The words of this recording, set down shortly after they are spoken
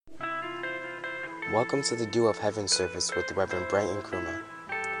Welcome to the Dew of Heaven service with Reverend Brighton Krumah.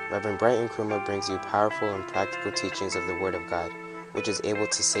 Reverend Brighton Krumah brings you powerful and practical teachings of the Word of God, which is able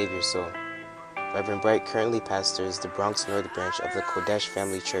to save your soul. Reverend Bright currently pastors the Bronx North Branch of the Kodesh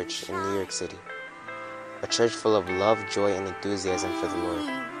Family Church in New York City, a church full of love, joy, and enthusiasm for the Lord.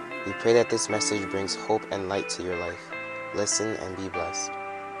 We pray that this message brings hope and light to your life. Listen and be blessed.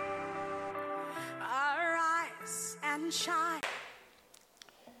 Arise and shine.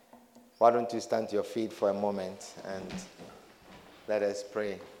 Why don't you stand to your feet for a moment and let us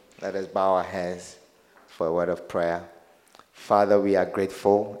pray. Let us bow our heads for a word of prayer. Father, we are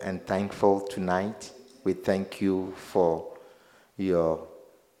grateful and thankful tonight. We thank you for your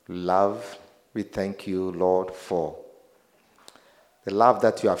love. We thank you, Lord, for the love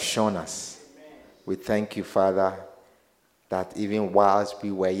that you have shown us. We thank you, Father, that even whilst we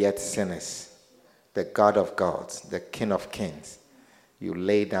were yet sinners, the God of gods, the King of kings, you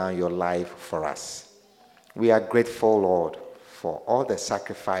lay down your life for us. We are grateful, Lord, for all the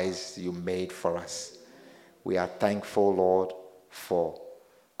sacrifice you made for us. We are thankful, Lord, for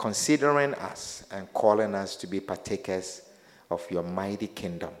considering us and calling us to be partakers of your mighty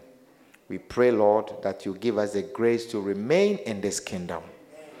kingdom. We pray, Lord, that you give us the grace to remain in this kingdom.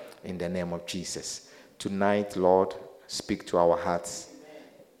 In the name of Jesus. Tonight, Lord, speak to our hearts.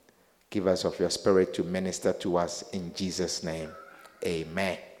 Give us of your spirit to minister to us in Jesus' name.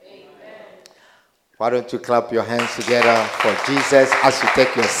 Amen. Amen. Why don't you clap your hands together for Jesus as you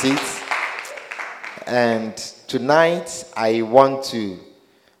take your seats? And tonight, I want to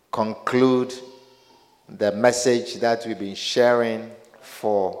conclude the message that we've been sharing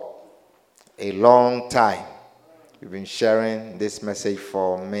for a long time. We've been sharing this message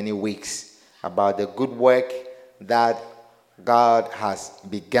for many weeks about the good work that God has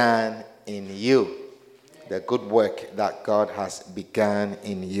begun in you. The good work that God has begun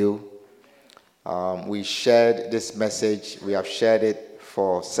in you. We shared this message. We have shared it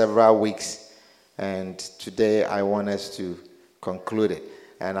for several weeks. And today I want us to conclude it.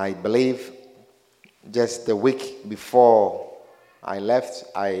 And I believe just the week before I left,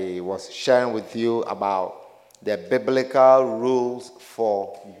 I was sharing with you about the biblical rules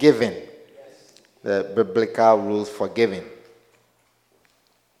for giving. The biblical rules for giving.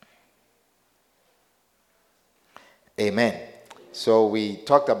 Amen. So we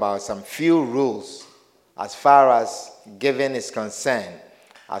talked about some few rules as far as giving is concerned.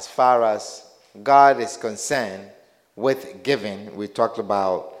 As far as God is concerned with giving, we talked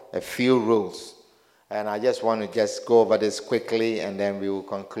about a few rules. And I just want to just go over this quickly and then we will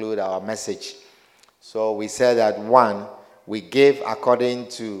conclude our message. So we said that one, we give according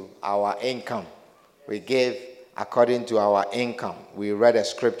to our income. We give according to our income. We read a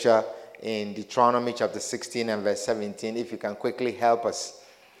scripture in Deuteronomy chapter 16 and verse 17, if you can quickly help us.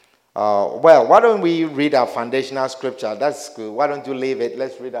 Why don't we read our foundational scripture? That's good. Why don't you leave it?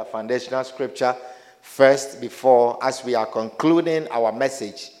 Let's read our foundational scripture first before, as we are concluding our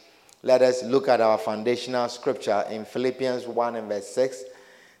message. Let us look at our foundational scripture in Philippians 1 and verse 6,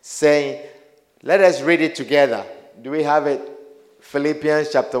 saying, let us read it together. Do we have it? Philippians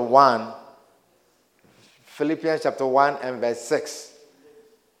chapter 1 and verse 6.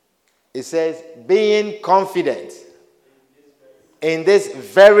 It says, being confident in this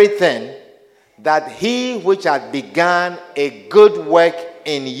very thing, that he which hath begun a good work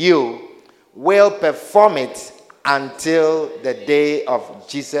in you will perform it until the day of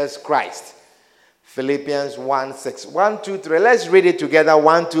Jesus Christ. Philippians 1, 6. 1, 2, 3. Let's read it together.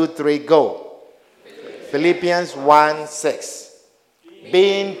 1, 2, 3, go. Philippians 1, 6.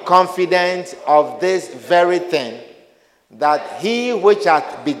 Being confident of this very thing, that he which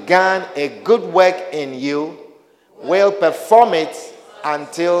hath begun a good work in you will perform it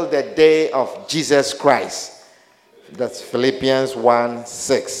until the day of Jesus Christ. That's Philippians 1,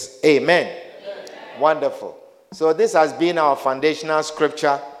 6. Amen. Amen. Wonderful. So this has been our foundational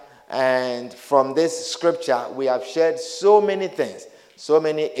scripture. And from this scripture, we have shared so many things, so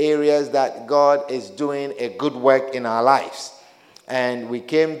many areas that God is doing a good work in our lives. And we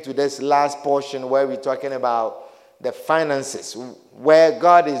came to this last portion where we're talking about the finances, where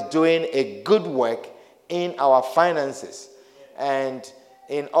God is doing a good work in our finances. And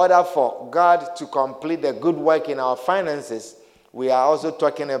in order for God to complete the good work in our finances, we are also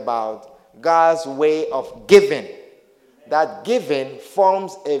talking about God's way of giving. That giving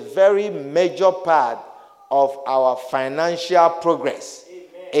forms a very major part of our financial progress.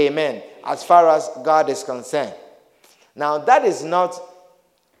 Amen. As far as God is concerned. Now, that is not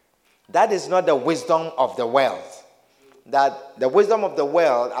the wisdom of the world. That the wisdom of the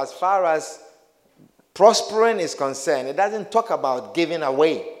world, as far as prospering is concerned, it doesn't talk about giving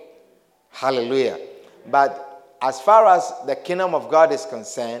away. Hallelujah. But as far as the kingdom of God is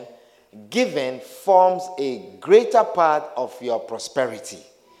concerned, giving forms a greater part of your prosperity.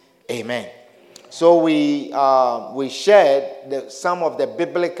 Amen. So we shared some of the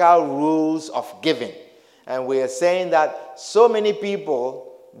biblical rules of giving. And we are saying that so many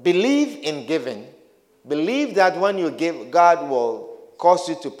people believe in giving, believe that when you give, God will cause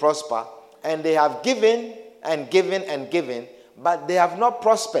you to prosper. And they have given and given and given, but they have not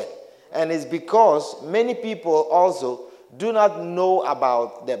prospered. And it's because many people also do not know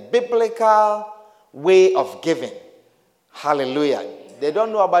about the biblical way of giving. Hallelujah. They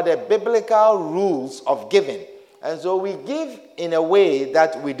don't know about the biblical rules of giving. And so we give in a way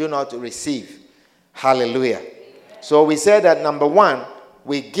that we do not receive. Hallelujah. So we said that number one,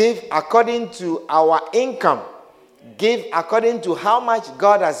 we give according to our income. Give according to how much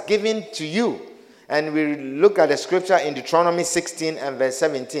God has given to you. And we look at the scripture in Deuteronomy 16 and verse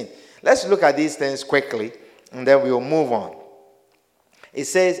 17. Let's look at these things quickly, and then we will move on. It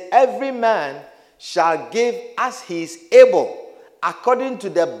says, every man shall give as he is able, according to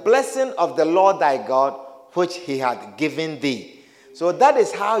the blessing of the Lord thy God, which he hath given thee. So that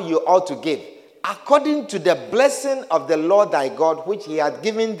is how you ought to give. According to the blessing of the Lord thy God, which he hath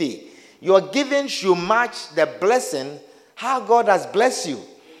given thee. Your giving should match the blessing, how God has blessed you.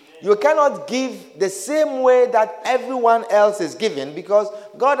 You cannot give the same way that everyone else is giving, because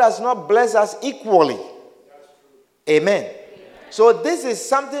God has not blessed us equally. Amen. So this is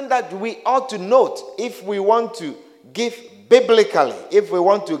something that we ought to note if we want to give biblically. If we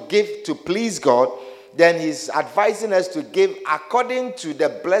want to give to please God, then he's advising us to give according to the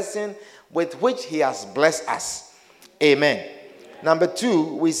blessing with which he has blessed us. Amen. Number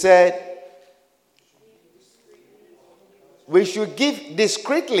two, we said we should give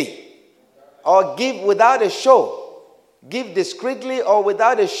discreetly or give without a show. Give discreetly or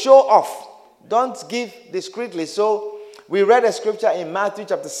without a show off. Don't give discreetly. So we read a scripture in Matthew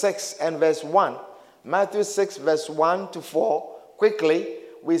chapter 6 and verse 1. Matthew 6 verse 1 to 4. Quickly,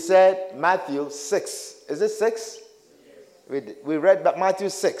 we said Matthew 6. Is it 6? We read Matthew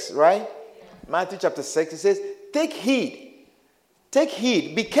 6, right? Matthew chapter 6. It says, take heed,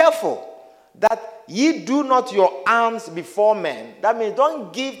 be careful that ye do not your alms before men. That means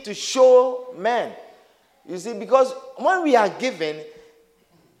don't give to show men. You see, because when we are giving,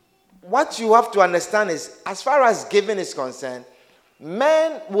 what you have to understand is, as far as giving is concerned,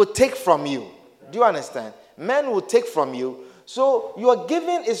 men will take from you. Do you understand? Men will take from you. So your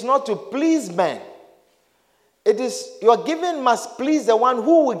giving is not to please men. It is, your giving must please the one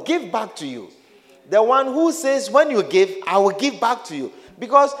who will give back to you. The one who says, when you give, I will give back to you.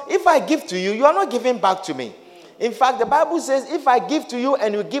 Because if I give to you, you are not giving back to me. In fact, the Bible says, if I give to you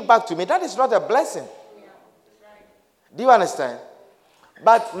and you give back to me, that is not a blessing. Do you understand?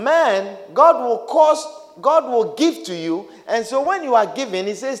 But man, God will give to you. And so when you are giving,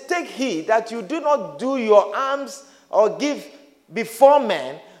 he says, take heed that you do not do your alms or give before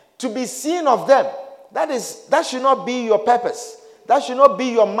men to be seen of them. That should not be your purpose. That should not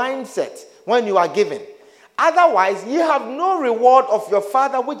be your mindset when you are giving. Otherwise, you have no reward of your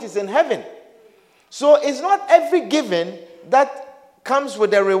Father which is in heaven. So it's not every giving that comes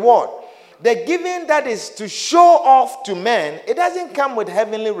with a reward. The giving that is to show off to men, it doesn't come with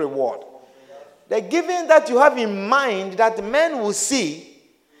heavenly reward. The giving that you have in mind that men will see,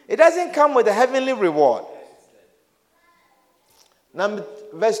 it doesn't come with a heavenly reward.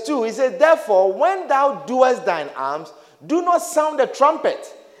 Verse 2, he says, therefore, when thou doest thine alms, do not sound a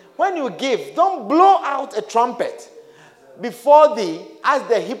trumpet. When you give, don't blow out a trumpet before thee, as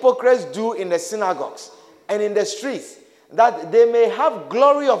the hypocrites do in the synagogues and in the streets, that they may have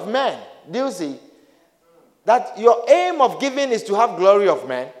glory of men. Do you see? That your aim of giving is to have glory of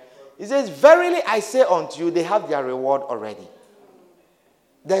men. He says, verily I say unto you, they have their reward already.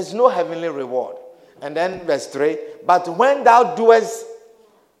 There's no heavenly reward. And then verse 3, but when thou doest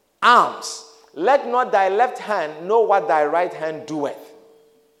alms, let not thy left hand know what thy right hand doeth,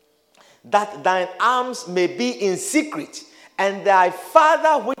 that thine alms may be in secret, and thy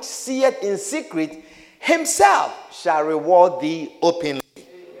Father which seeth in secret himself shall reward thee openly.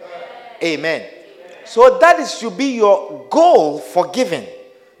 Amen. So that should be your goal for giving.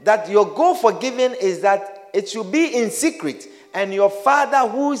 That your goal for giving is that it should be in secret, and your Father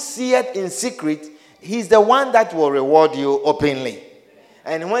who seeth in secret, he's the one that will reward you openly.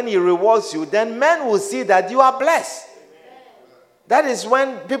 And when he rewards you, then men will see that you are blessed. That is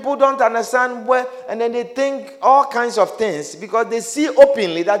when people don't understand where, and then they think all kinds of things because they see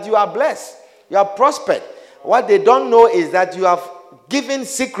openly that you are blessed, you are prospered. What they don't know is that you have given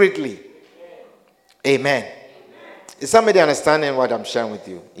secretly. Amen. Is somebody understanding what I'm sharing with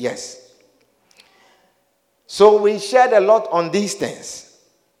you? Yes. So we shared a lot on these things.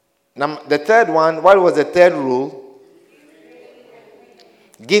 Now, the third one, what was the third rule?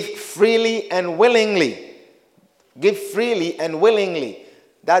 Give freely and willingly. Give freely and willingly.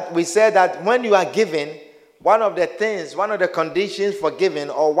 That we said that when you are giving, one of the things, one of the conditions for giving,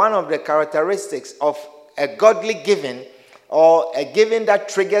 or one of the characteristics of a godly giving, or a giving that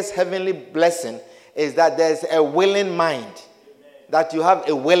triggers heavenly blessing, is that there's a willing mind. That you have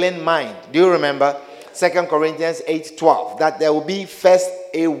a willing mind. Do you remember? 2 Corinthians 8:12. That there will be first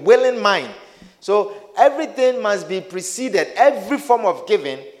a willing mind. So everything must be preceded. Every form of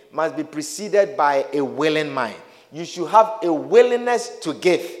giving must be preceded by a willing mind. You should have a willingness to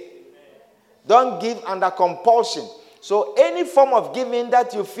give. Don't give under compulsion. So any form of giving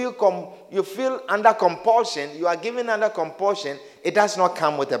that you feel under compulsion, you are giving under compulsion, it does not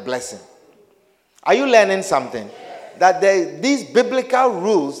come with a blessing. Are you learning something? That these biblical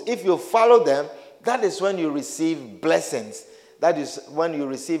rules, if you follow them, that is when you receive blessings. That is when you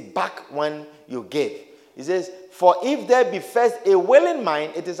receive back when you give. He says, for if there be first a willing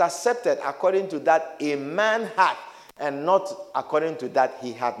mind, it is accepted according to that a man hath, and not according to that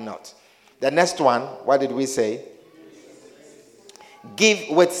he had not. The next one, what did we say? Give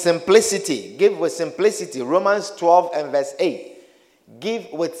with simplicity. Give with simplicity. Romans 12 and verse 8.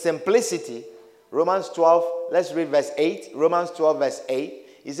 Give with simplicity. Romans 12, let's read verse 8. Romans 12 verse 8.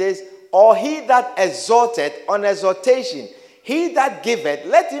 He says, or he that exhorteth on exhortation, he that giveth,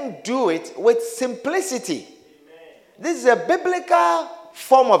 let him do it with simplicity. Amen. This is a biblical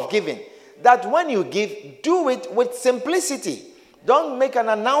form of giving. That when you give, do it with simplicity. Don't make an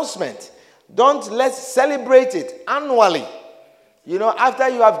announcement. Let's celebrate it annually. You know, after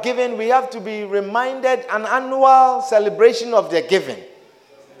you have given, we have to be reminded an annual celebration of the giving.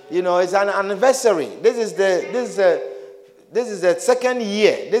 You know, it's an anniversary. This is the second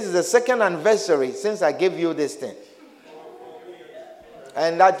year. This is the second anniversary since I gave you this thing.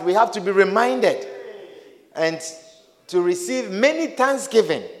 And that we have to be reminded and to receive many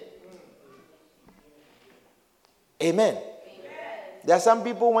thanksgiving. Amen. There are some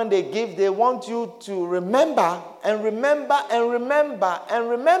people, when they give, they want you to remember and remember and remember and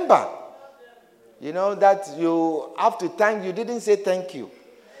remember. You know, that you have to thank. You didn't say thank you.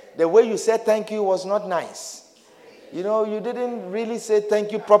 The way you said thank you was not nice. You know, you didn't really say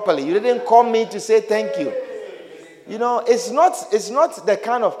thank you properly. You didn't call me to say thank you. You know, it's not the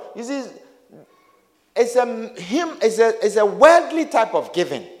kind of, you see, it's a worldly type of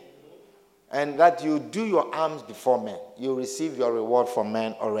giving. And that you do your alms before men. You receive your reward from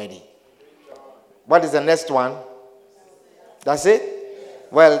men already. What is the next one? That's it?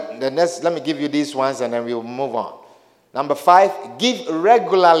 Well, let me give you these ones and then we'll move on. Number 5, give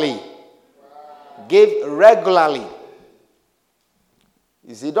regularly. Give regularly.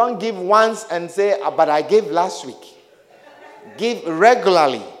 You see, don't give once and say, but I gave last week. Give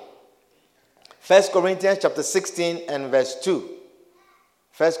regularly. 1 Corinthians chapter 16 and verse 2.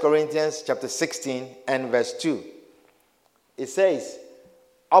 1 Corinthians chapter 16 and verse 2. It says,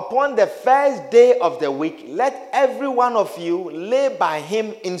 upon the first day of the week, let every one of you lay by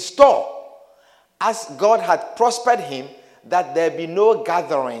him in store, as God had prospered him, that there be no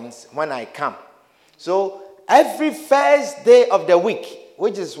gatherings when I come. So, every first day of the week,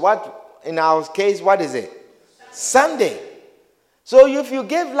 which is what, in our case, what is it? Sunday. So, if you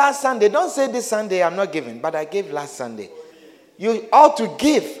gave last Sunday, don't say this Sunday I'm not giving, but I gave last Sunday. You ought to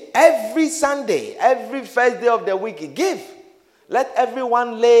give every Sunday, every first day of the week. Give. Let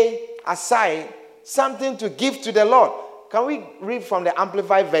everyone lay aside something to give to the Lord. Can we read from the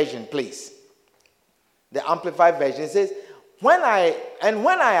Amplified Version, please? The Amplified Version says, when I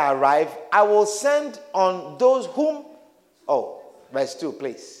arrive, I will send on those whom... Oh, verse 2,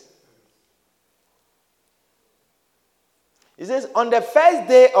 please. It says, on the first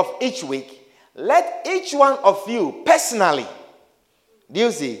day of each week, let each one of you personally... Do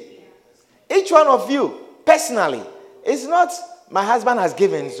you see? Each one of you, personally. It's not my husband has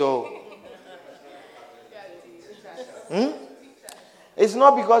given, so... It's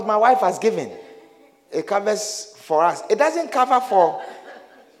not because my wife has given. It covers for us. It doesn't cover for...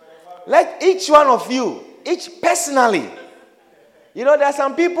 Let each one of you, each personally. You know, there are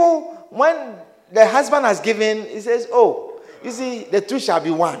some people, when the husband has given, he says, oh, you see, the two shall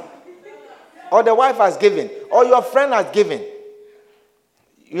be one. Or the wife has given. Or your friend has given.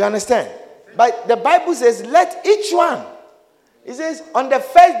 You understand? But the Bible says, let each one. It says, on the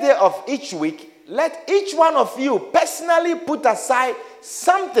first day of each week, let each one of you personally put aside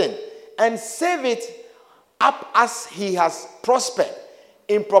something and save it up as he has prospered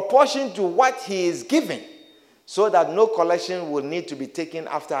in proportion to what he is giving. so that no collection will need to be taken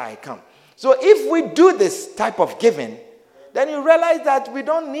after I come. So if we do this type of giving, then you realize that we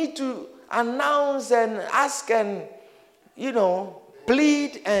don't need to announce and ask and,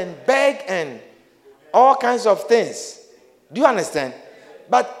 plead and beg and all kinds of things. Do you understand?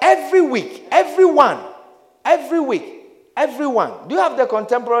 But every week, everyone. Do you have the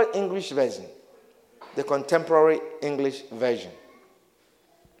contemporary English version? The contemporary English version.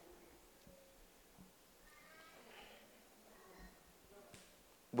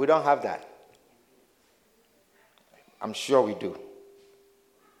 We don't have that. I'm sure we do.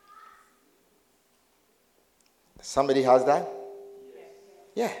 Somebody has that?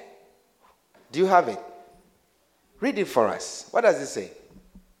 Yeah. Do you have it? Read it for us. What does it say?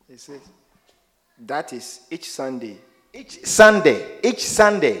 It says, that is each Sunday. Each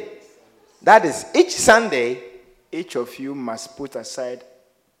Sunday. That is each Sunday. Each of you must put aside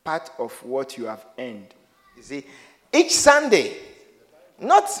part of what you have earned. You see, each Sunday.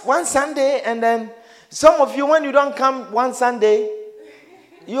 Not one Sunday and then some of you, when you don't come one Sunday,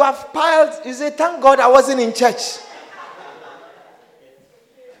 you have piled, you say, thank God I wasn't in church.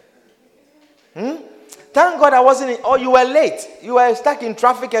 Thank God I wasn't in, or you were late. You were stuck in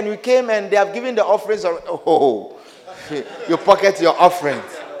traffic and you came and they have given the offerings. You pocket your offerings.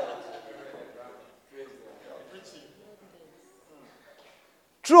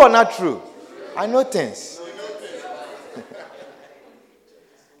 True or not true? I know things.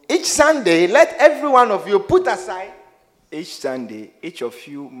 Each Sunday, let every one of you put aside. Each Sunday, each of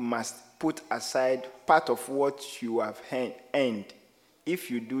you must put aside part of what you have earned.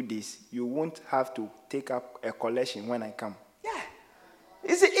 If you do this, you won't have to take up a collection when I come. Yeah.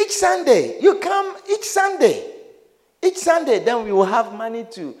 You see, each Sunday, you come each Sunday. Each Sunday, then we will have money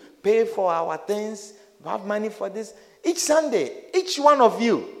to pay for our things. We have money for this. Each Sunday, each one of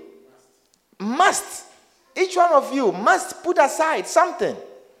you must put aside something.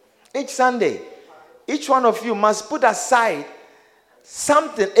 Each Sunday, each one of you must put aside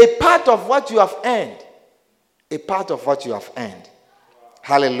something, a part of what you have earned. A part of what you have earned.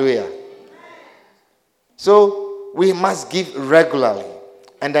 Hallelujah. So, we must give regularly.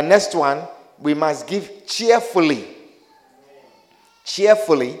 And the next one, we must give cheerfully.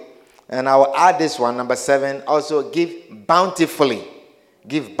 Cheerfully. And I will add this one, number 7, also give bountifully.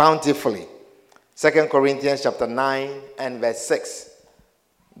 Give bountifully. 2 Corinthians chapter 9 and verse 6.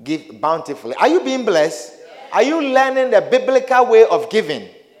 Give bountifully. Are you being blessed? Yes. Are you learning the biblical way of giving?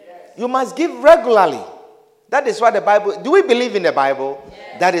 Yes. You must give regularly. That is what the Bible... Do we believe in the Bible?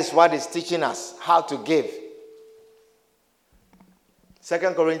 Yes. That is what is teaching us how to give. 2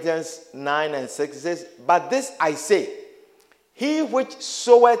 Corinthians 9 and 6 says, but this I say, he which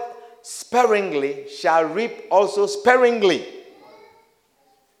soweth sparingly shall reap also sparingly.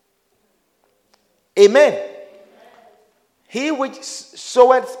 Amen. He which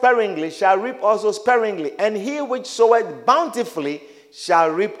soweth sparingly shall reap also sparingly, and he which soweth bountifully shall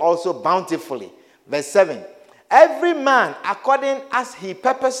reap also bountifully. Verse 7. Every man according as he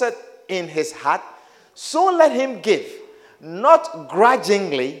purposeth in his heart, so let him give, not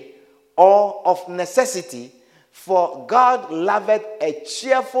grudgingly or of necessity, for God loveth a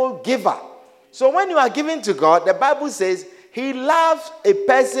cheerful giver. So when you are giving to God, the Bible says he loves a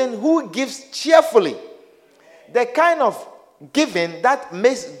person who gives cheerfully. The kind of giving that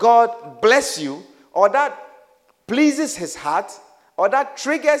makes God bless you, or that pleases his heart, or that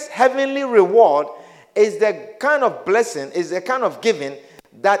triggers heavenly reward, is the kind of blessing, is the kind of giving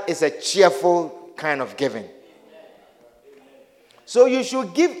that is a cheerful kind of giving. So you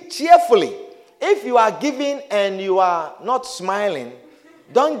should give cheerfully. If you are giving and you are not smiling,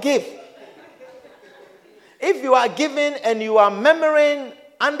 don't give. If you are giving and you are murmuring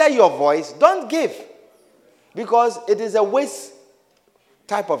under your voice, don't give. Because it is a waste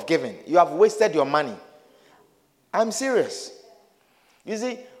type of giving. You have wasted your money. I'm serious. You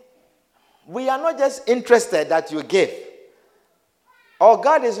see, we are not just interested that you give. Or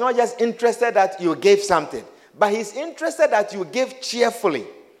God is not just interested that you give something. But he's interested that you give cheerfully.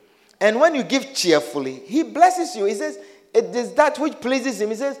 And when you give cheerfully, he blesses you. He says, it is that which pleases him.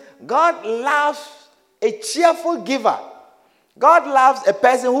 He says, God loves a cheerful giver. God loves a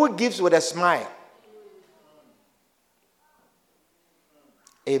person who gives with a smile.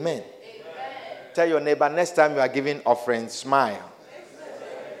 Amen. Amen. Tell your neighbor, next time you are giving offering, smile.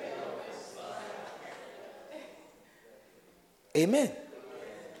 Amen.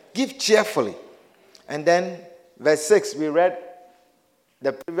 Give cheerfully. And then verse 6, we read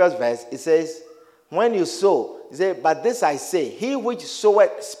the previous verse. It says, when you sow, it says, but this I say, he which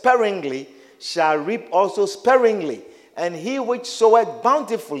soweth sparingly shall reap also sparingly, and he which soweth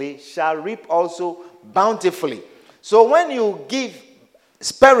bountifully shall reap also bountifully. So when you give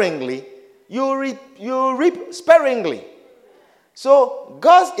sparingly, you reap sparingly. So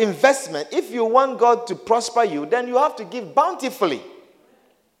God's investment, if you want God to prosper you, then you have to give bountifully.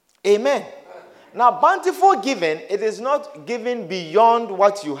 Amen. Now, bountiful giving, it is not giving beyond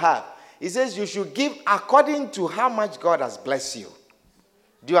what you have. It says you should give according to how much God has blessed you.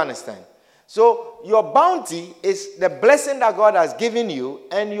 Do you understand? So your bounty is the blessing that God has given you,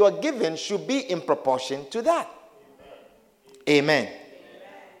 and your giving should be in proportion to that. Amen.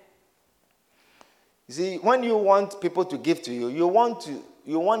 You see, when you want people to give to you, you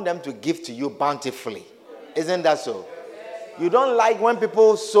want them to give to you bountifully. Isn't that so? You don't like when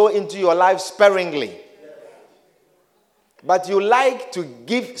people sow into your life sparingly. But you like to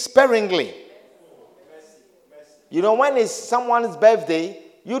give sparingly. You know, when it's someone's birthday,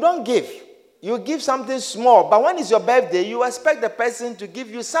 you don't give. You give something small. But when it's your birthday, you expect the person to give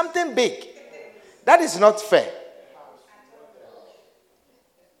you something big. That is not fair.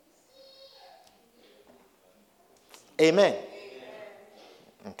 Amen.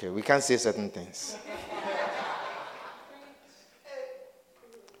 Okay, we can't say certain things.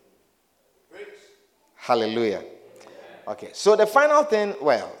 Hallelujah. Okay, so the final thing,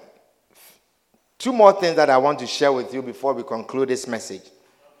 well, two more things that I want to share with you before we conclude this message.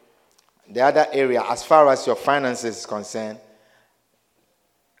 The other area, as far as your finances is concerned,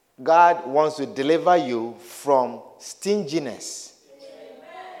 God wants to deliver you from stinginess.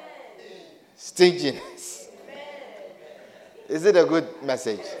 Stinginess. Is it a good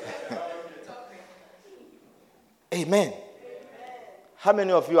message? Amen. How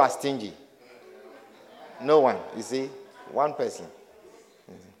many of you are stingy? No one. You see? One person.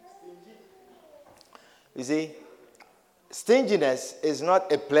 You see? Stinginess is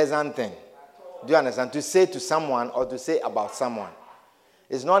not a pleasant thing. Do you understand? To say to someone or to say about someone.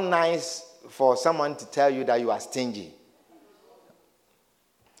 It's not nice for someone to tell you that you are stingy.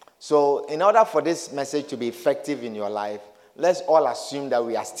 So, in order for this message to be effective in your life, let's all assume that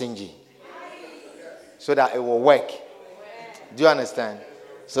we are stingy. So that it will work. Do you understand?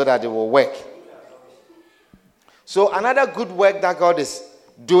 So that it will work. So, another good work that God is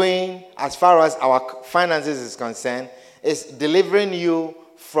doing as far as our finances is concerned is delivering you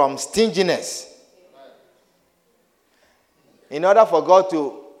from stinginess. In order for God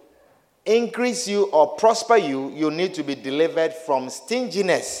to increase you or prosper you, you need to be delivered from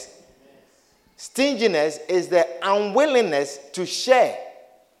stinginess. Stinginess is the unwillingness to share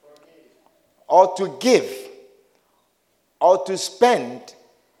or to give or to spend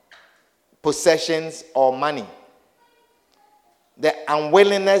possessions or money. The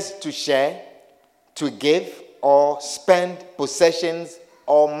unwillingness to share, to give, or spend possessions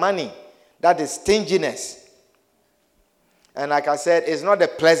or money. That is stinginess. And like I said, it's not a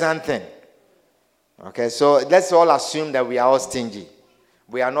pleasant thing. Okay, so let's all assume that we are all stingy.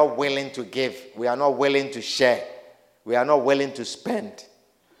 We are not willing to give. We are not willing to share. We are not willing to spend.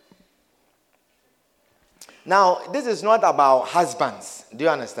 Now, this is not about husbands. Do you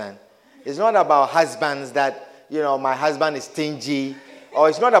understand? It's not about husbands that, my husband is stingy. Or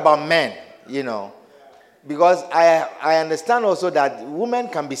it's not about men, Because I understand also that women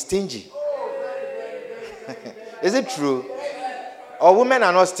can be stingy. Is it true? Or women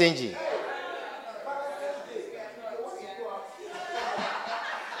are not stingy?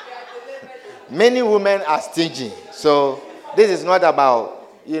 Many women are stingy. So this is not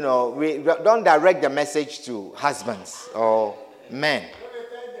about, we don't direct the message to husbands or men.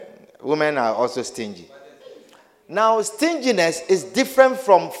 Women are also stingy. Now, stinginess is different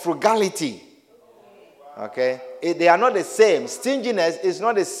from frugality. Okay? They are not the same. Stinginess is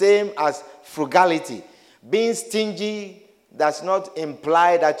not the same as frugality. Being stingy does not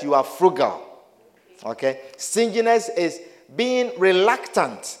imply that you are frugal. Okay? Stinginess is being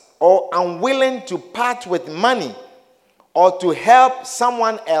reluctant or unwilling to part with money or to help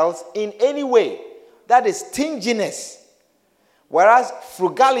someone else in any way. That is stinginess. Whereas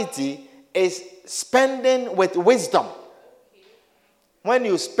frugality is spending with wisdom. When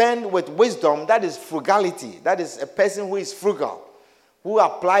you spend with wisdom, that is frugality. That is a person who is frugal, who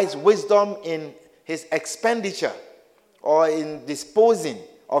applies wisdom in his expenditure or in disposing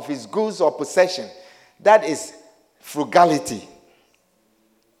of his goods or possession. That is frugality.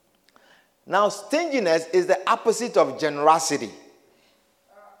 Now, stinginess is the opposite of generosity.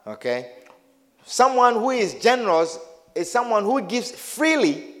 Okay? Someone who is generous is someone who gives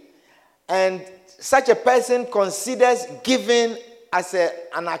freely, and such a person considers giving as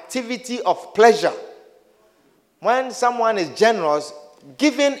an activity of pleasure. When someone is generous,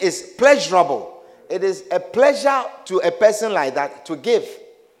 giving is pleasurable. It is a pleasure to a person like that to give.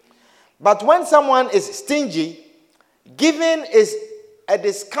 But when someone is stingy, giving is a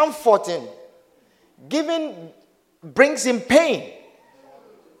discomforting. Giving brings him pain.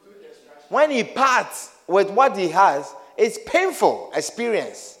 When he parts with what he has, it's painful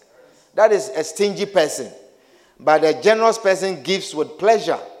experience. That is a stingy person. But a generous person gives with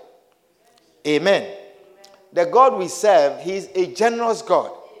pleasure. Amen. The God we serve, He's a generous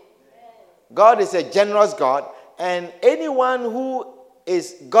God. God is a generous God, and anyone who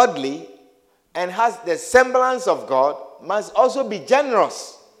is godly and has the semblance of God must also be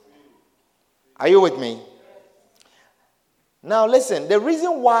generous. Are you with me? Now listen, the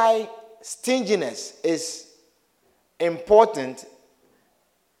reason why stinginess is important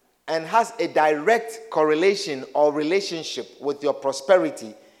and has a direct correlation or relationship with your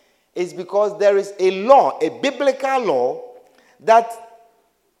prosperity is because there is a law, a biblical law, that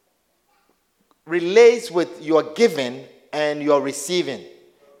relates with your giving and your receiving.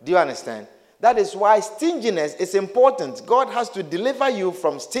 Do you understand? That is why stinginess is important. God has to deliver you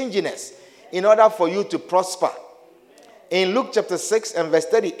from stinginess in order for you to prosper. In Luke chapter 6 and verse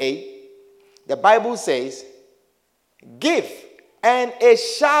 38, the Bible says, "Give, and it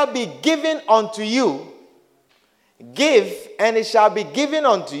shall be given unto you. Give, and it shall be given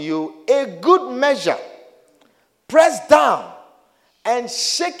unto you a good measure, pressed down and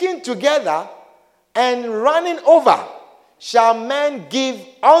shaken together and running over, shall men give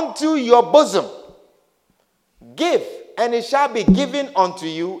unto your bosom. Give, and it shall be given unto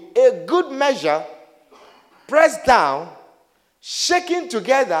you a good measure, pressed down, shaken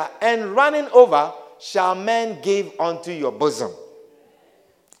together, and running over, shall men give unto your bosom."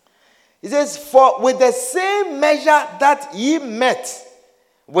 It says, "For with the same measure that ye met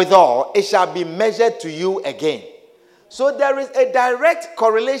withal, it shall be measured to you again." So there is a direct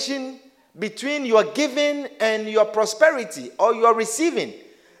correlation between your giving and your prosperity or your receiving.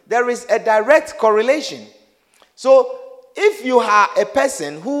 There is a direct correlation. So if you are a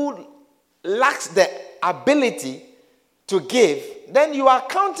person who lacks the ability to give, then you are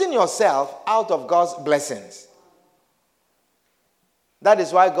counting yourself out of God's blessings. That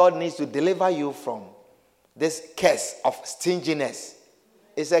is why God needs to deliver you from this curse of stinginess.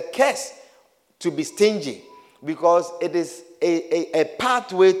 It's a curse to be stingy because it is a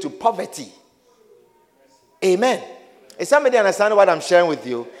pathway to poverty. Amen. Is somebody understand what I'm sharing with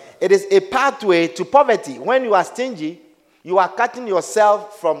you? It is a pathway to poverty. When you are stingy, you are cutting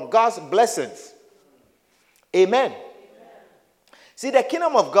yourself from God's blessings. Amen. See, the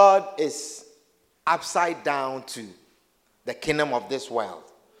kingdom of God is upside down to the kingdom of this world.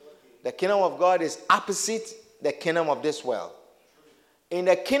 The kingdom of God is opposite the kingdom of this world. In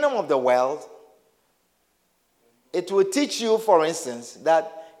the kingdom of the world, it will teach you, for instance,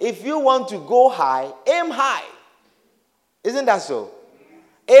 that if you want to go high, aim high. Isn't that so?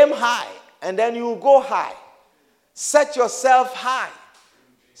 Aim high, and then you go high. Set yourself high.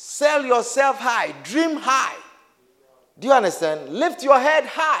 Sell yourself high. Dream high. Do you understand? Lift your head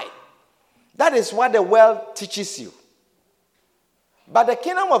high. That is what the world teaches you. But the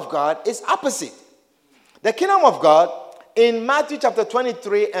kingdom of God is opposite. The kingdom of God, in Matthew chapter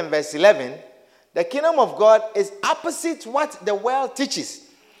 23 and verse 11, the kingdom of God is opposite what the world teaches.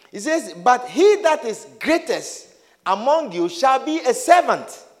 It says, "But he that is greatest among you shall be a servant."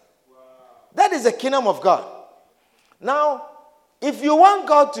 Wow. That is the kingdom of God. Now, if you want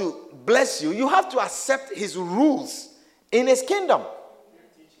God to bless you, you have to accept his rules in his kingdom.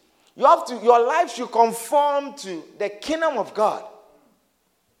 Your life should conform to the kingdom of God.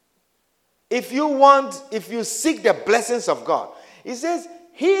 If you seek the blessings of God, he says,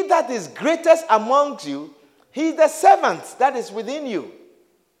 "He that is greatest among you, he is the servant that is within you."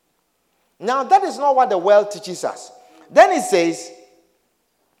 Now, that is not what the world teaches us. Then it says,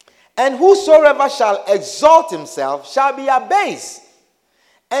 "And whosoever shall exalt himself shall be abased,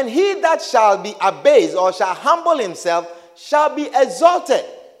 and he that shall be abased or shall humble himself shall be exalted."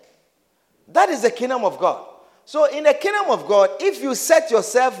 That is the kingdom of God. So in the kingdom of God, if you set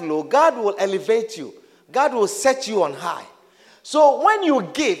yourself low, God will elevate you. God will set you on high. So when you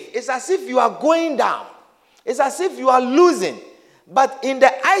give, it's as if you are going down. It's as if you are losing. But in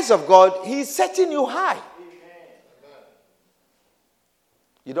the eyes of God, he is setting you high.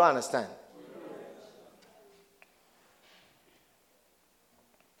 You don't understand?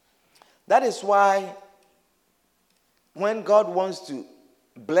 That is why when God wants to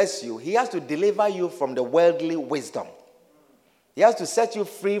bless you, he has to deliver you from the worldly wisdom. He has to set you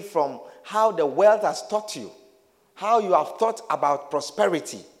free from how the world has taught you, how you have thought about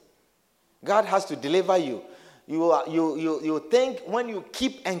prosperity. God has to deliver you. You think when you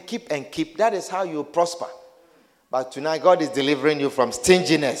keep and keep and keep, that is how you prosper. But tonight, God is delivering you from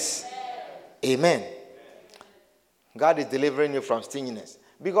stinginess. Amen. God is delivering you from stinginess.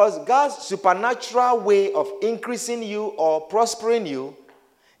 Because God's supernatural way of increasing you or prospering you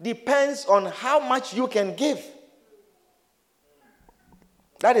depends on how much you can give.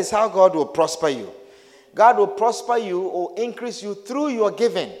 That is how God will prosper you. God will prosper you or increase you through your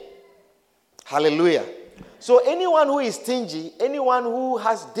giving. Hallelujah. So anyone who is stingy, anyone who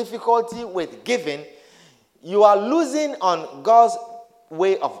has difficulty with giving, you are losing on God's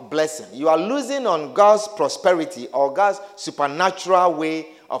way of blessing. You are losing on God's prosperity or God's supernatural way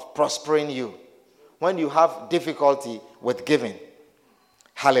of prospering you when you have difficulty with giving.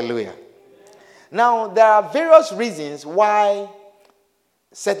 Hallelujah. Now, there are various reasons why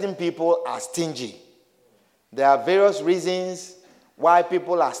certain people are stingy. There are various reasons why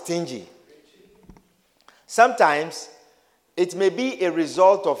people are stingy. Sometimes it may be a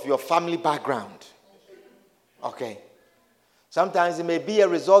result of your family background. Okay. Sometimes it may be a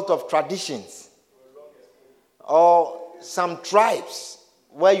result of traditions or some tribes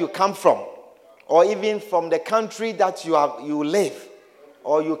where you come from, or even from the country that you live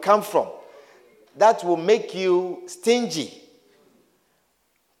or you come from. That will make you stingy.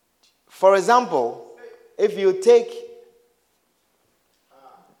 For example, if you take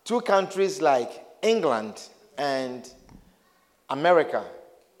two countries like England and America,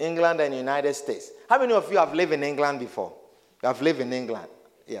 England and United States. How many of you have lived in England before? You have lived in England?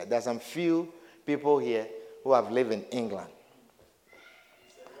 Yeah, there's some few people here who have lived in England.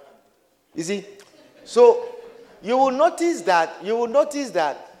 You see? So you will notice that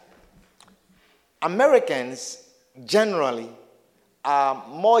Americans generally are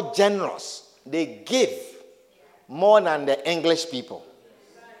more generous. They give more than the English people.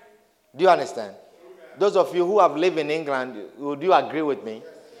 Do you understand? Those of you who have lived in England, would you agree with me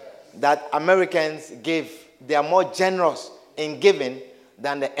that Americans give, they are more generous in giving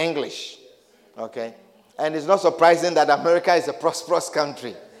than the English? Okay? And it's not surprising that America is a prosperous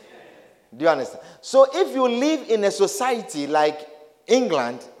country. Do you understand? So if you live in a society like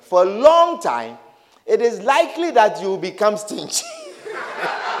England for a long time, it is likely that you will become stingy.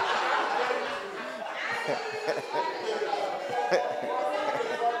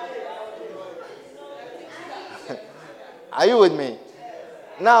 Are you with me?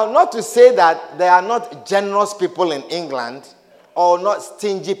 Now, not to say that there are not generous people in England or not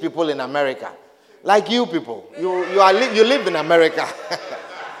stingy people in America. Like you people. You live in America.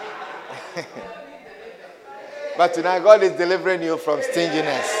 But tonight, God is delivering you from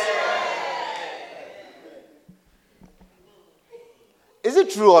stinginess. Is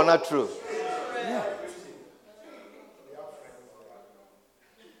it true or not true? Yeah.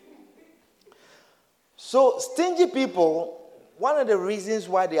 So, stingy people, one of the reasons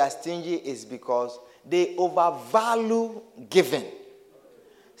why they are stingy is because they overvalue giving.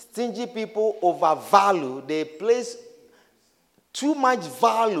 Stingy people overvalue, they place too much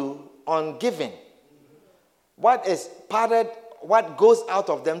value on giving. What is parted, what goes out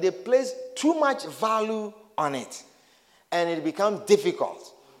of them, they place too much value on it. And it becomes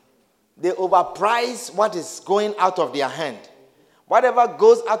difficult. They overprice what is going out of their hand. Whatever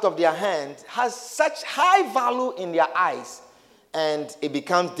goes out of their hand has such high value in their eyes, and it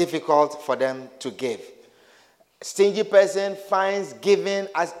becomes difficult for them to give. A stingy person finds giving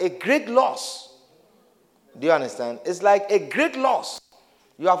as a great loss. Do you understand? It's like a great loss.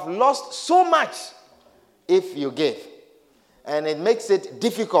 You have lost so much if you give. And it makes it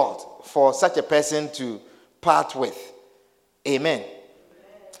difficult for such a person to part with. Amen.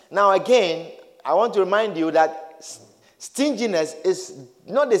 Now again, I want to remind you that stinginess is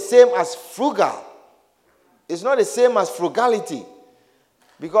not the same as frugal. It's not the same as frugality.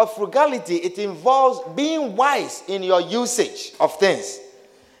 Because frugality, it involves being wise in your usage of things.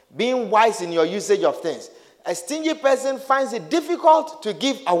 Being wise in your usage of things. A stingy person finds it difficult to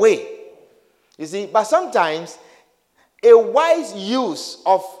give away. You see, but sometimes a wise use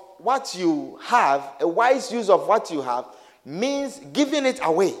of what you have, means giving it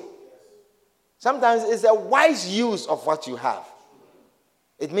away. Sometimes it's a wise use of what you have.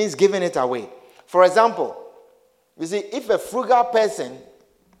 It means giving it away. For example, you see, if a frugal person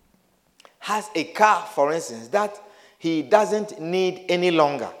has a car, for instance, that he doesn't need any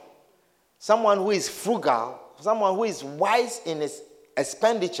longer, someone who is frugal, someone who is wise in his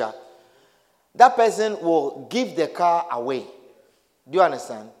expenditure, that person will give the car away. Do you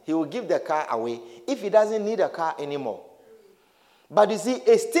understand? He will give the car away if he doesn't need a car anymore. But you see,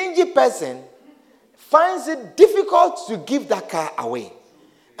 a stingy person finds it difficult to give that car away.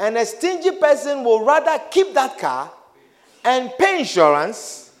 And a stingy person will rather keep that car and pay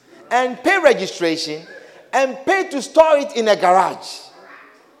insurance and pay registration and pay to store it in a garage.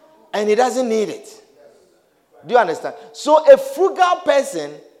 and he doesn't need it. Do you understand? So a frugal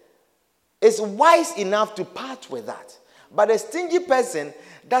person is wise enough to part with that. But a stingy person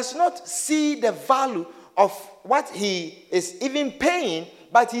does not see the value of what he is even paying,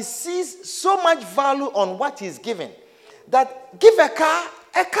 but he sees so much value on what he's given that give a car,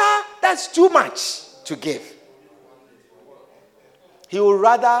 that's too much to give. He would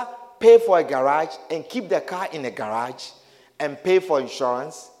rather pay for a garage and keep the car in a garage and pay for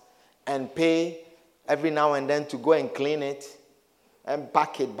insurance and pay every now and then to go and clean it and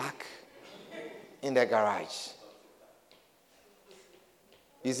pack it back in the garage.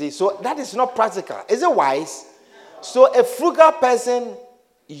 You see, so that is not practical. Is it wise? So a frugal person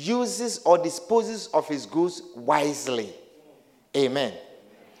uses or disposes of his goods wisely. Amen.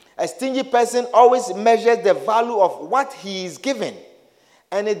 A stingy person always measures the value of what he is given,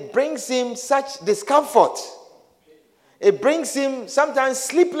 and it brings him such discomfort. It brings him sometimes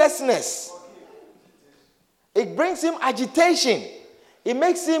sleeplessness. It brings him agitation. It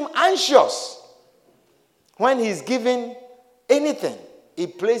makes him anxious when he's given anything. He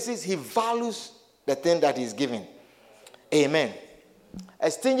values the thing that he's given. Amen.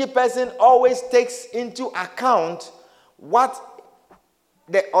 A stingy person always takes into account what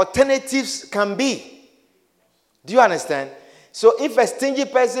the alternatives can be. Do you understand? So if a stingy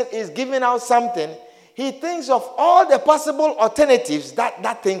person is giving out something, he thinks of all the possible alternatives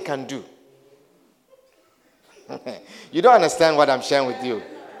that thing can do. You don't understand what I'm sharing with you.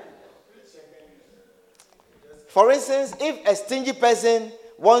 For instance, if a stingy person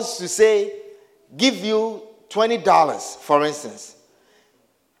wants to say, give you $20, for instance,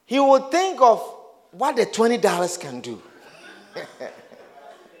 he will think of what the $20 can do.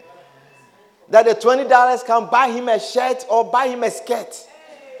 That the $20 can buy him a shirt or buy him a skirt.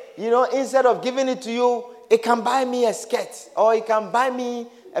 You know, instead of giving it to you, it can buy me a skirt or it can buy me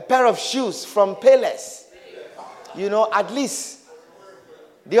a pair of shoes from Payless. You know, at least.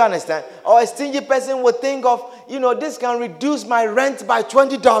 Do you understand? Or a stingy person would think of, this can reduce my rent by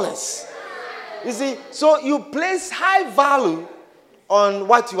 $20. You see, so you place high value on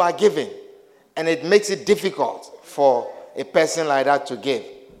what you are giving, and it makes it difficult for a person like that to give.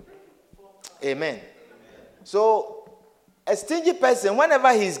 Amen. So a stingy person,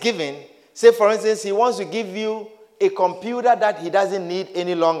 whenever he's giving, say for instance, he wants to give you a computer that he doesn't need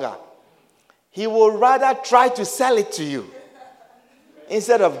any longer, he will rather try to sell it to you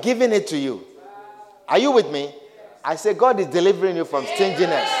instead of giving it to you. Are you with me? I say God is delivering you from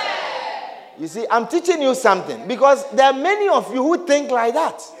stinginess. You see, I'm teaching you something because there are many of you who think like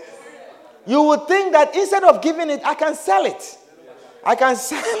that. You would think that instead of giving it, I can sell it. I can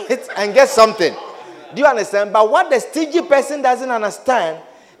sell it and get something. Do you understand? But what the stingy person doesn't understand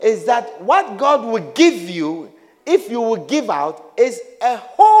is that what God will give you, if you will give out, is a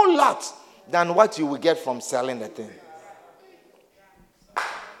whole lot than what you will get from selling the thing.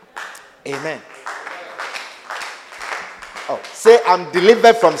 Amen. Oh, say, I'm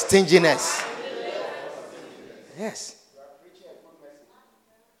delivered from stinginess. Yes.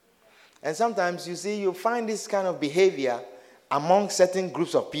 And sometimes you find this kind of behavior among certain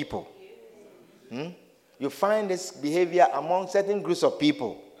groups of people. You find this behavior among certain groups of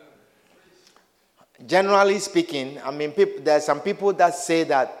people. Generally speaking, there are some people that say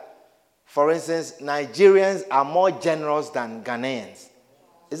that, for instance, Nigerians are more generous than Ghanaians.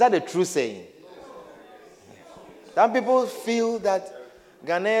 Is that a true saying? Some people feel that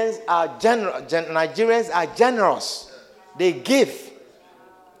Ghanaians are Nigerians are generous. They give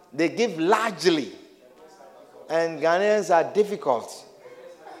largely. And Ghanaians are difficult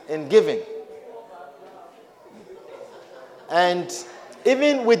in giving. And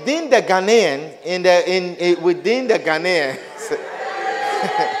even within the Ghanaian, within the Ghanaians,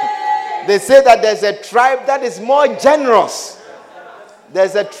 they say that there's a tribe that is more generous.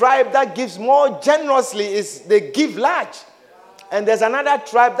 There's a tribe that gives more generously, they give large. And there's another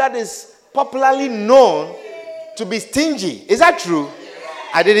tribe that is popularly known to be stingy. Is that true?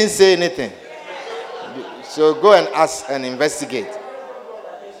 I didn't say anything. So go and ask and investigate.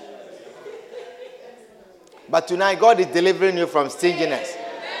 But tonight, God is delivering you from stinginess.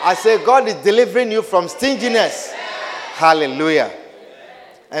 I say, God is delivering you from stinginess. Hallelujah.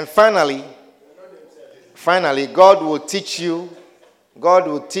 And finally, God will teach you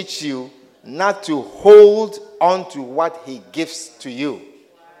not to hold on to what he gives to you.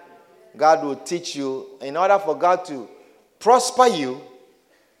 God will teach you, in order for God to prosper you.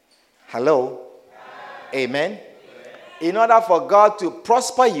 Hello? Amen. In order for God to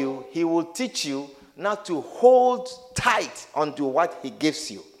prosper you, he will teach you not to hold tight onto what he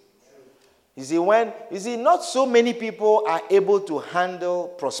gives you. Not so many people are able to handle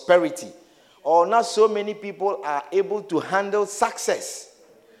prosperity, or not so many people are able to handle success.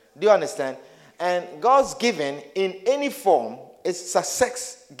 Do you understand? And God's giving in any form is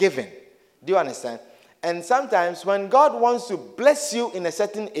success giving. Do you understand? And sometimes when God wants to bless you in a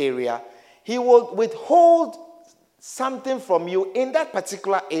certain area, he will withhold something from you in that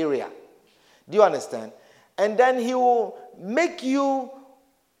particular area. Do you understand? And then he will make you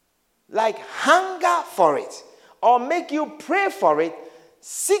like hunger for it, or make you pray for it,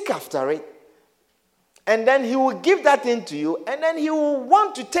 seek after it, and then he will give that thing to you, and then he will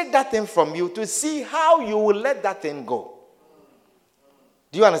want to take that thing from you to see how you will let that thing go.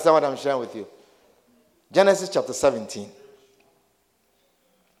 Do you understand what I'm sharing with you? Genesis chapter 17.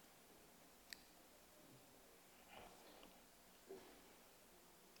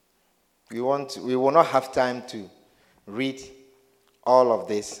 We will not have time to read all of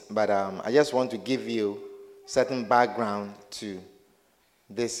this, but I just want to give you certain background to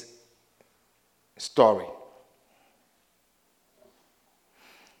this story.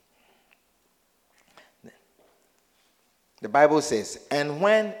 The Bible says, and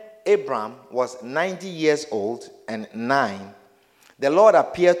when Abram was 90 years old and 9, the Lord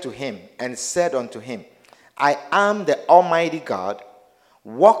appeared to him and said unto him, I am the Almighty God.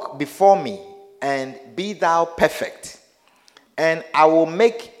 Walk before me and be thou perfect. And I will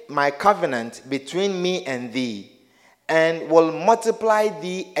make my covenant between me and thee, and will multiply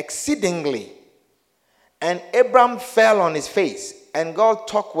thee exceedingly. And Abram fell on his face, and God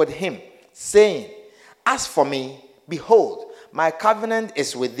talked with him, saying, As for me, behold, my covenant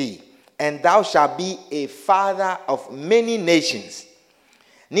is with thee, and thou shalt be a father of many nations.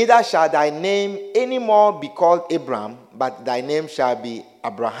 Neither shall thy name any more be called Abram, but thy name shall be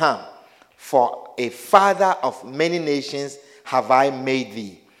Abraham. For a father of many nations have I made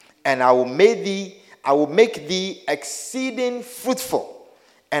thee, and I will make thee exceeding fruitful,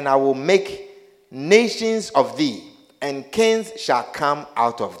 and I will make nations of thee, and kings shall come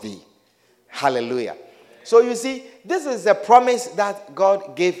out of thee. Hallelujah. So you see, this is a promise that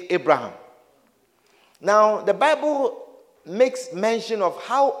God gave Abraham. Now, the Bible makes mention of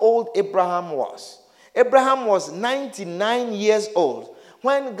how old Abraham was. Abraham was 99 years old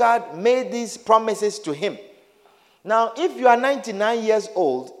when God made these promises to him. Now, if you are 99 years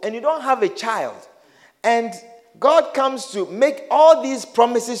old and you don't have a child, and God comes to make all these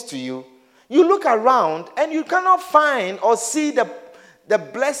promises to you, you look around and you cannot find or see the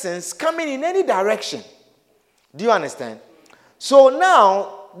blessings coming in any direction. Do you understand? So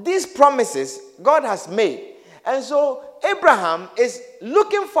now, these promises God has made. And so Abraham is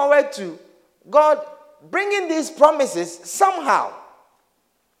looking forward to God bringing these promises somehow.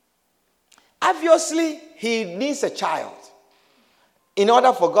 Obviously, he needs a child in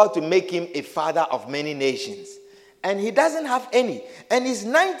order for God to make him a father of many nations. And he doesn't have any. And he's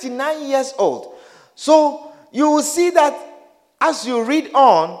 99 years old. So you will see that as you read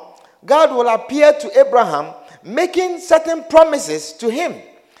on, God will appear to Abraham making certain promises to him.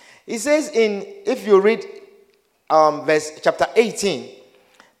 He says if you read chapter 18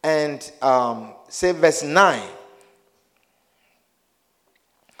 and say verse 9.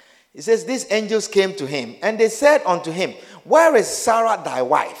 It says, these angels came to him, and they said unto him, Where is Sarah thy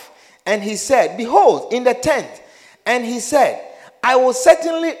wife? And he said, Behold, in the tent. And he said, I will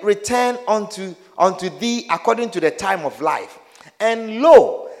certainly return unto thee according to the time of life. And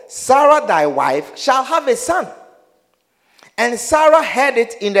lo, Sarah thy wife shall have a son. And Sarah heard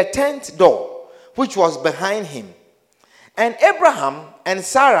it in the tent door, which was behind him. And Abraham and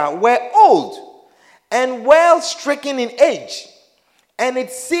Sarah were old and well stricken in age. And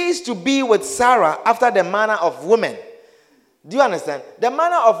it ceased to be with Sarah after the manner of women. Do you understand? The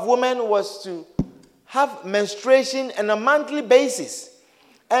manner of women was to have menstruation on a monthly basis.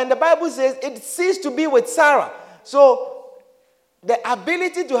 And the Bible says it ceased to be with Sarah. So the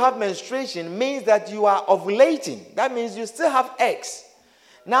ability to have menstruation means that you are ovulating. That means you still have eggs.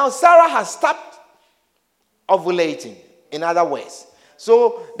 Now Sarah has stopped ovulating, in other words.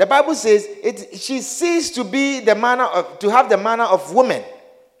 So the Bible says she ceased to be to have the manner of women.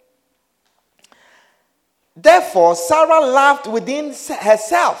 Therefore, Sarah laughed within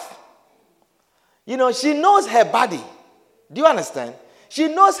herself. You know, she knows her body. Do you understand? She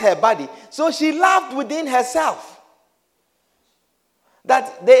knows her body. So she laughed within herself.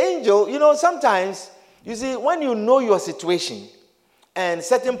 That the angel, sometimes, you see, when you know your situation and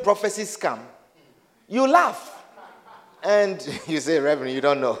certain prophecies come, you laugh. And you say, Reverend, you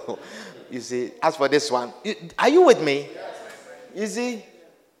don't know. You see, as for this one, are you with me? You see,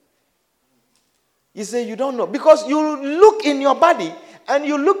 you say you don't know. Because you look in your body and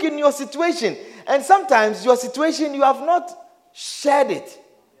you look in your situation, and sometimes your situation, you have not shared it.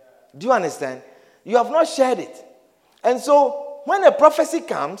 Do you understand? You have not shared it. And so, when a prophecy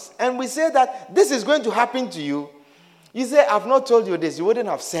comes, and we say that this is going to happen to you, you say, I've not told you this. You wouldn't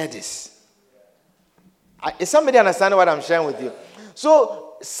have said this. Is somebody understanding what I'm sharing with you?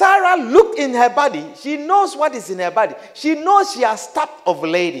 So, Sarah looked in her body. She knows what is in her body. She knows she has stopped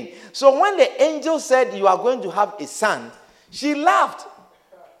ovulating. So when the angel said, you are going to have a son, she laughed.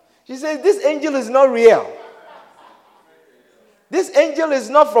 She said, this angel is not real. This angel is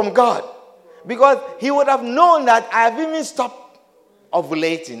not from God. Because he would have known that I have even stopped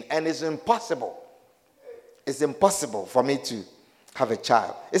ovulating, and it's impossible. It's impossible for me to have a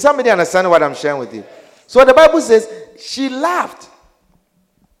child. Is somebody understanding what I'm sharing with you? So the Bible says, she laughed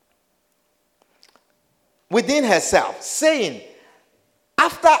within herself, saying,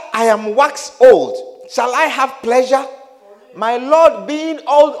 after I am waxed old, shall I have pleasure? My Lord being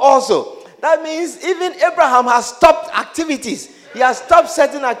old also. That means even Abraham has stopped activities. He has stopped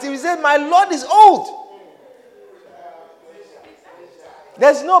certain activities. He said, my Lord is old.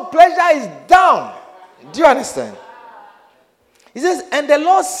 There's no pleasure, is down. Do you understand? He says, and the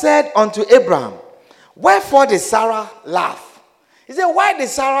Lord said unto Abraham, wherefore did Sarah laugh? He said, why did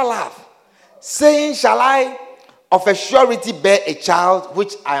Sarah laugh? Saying, shall I of a surety bear a child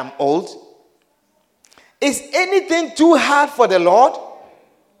which I am old? Is anything too hard for the Lord?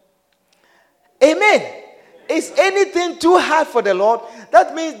 Amen. Is anything too hard for the Lord?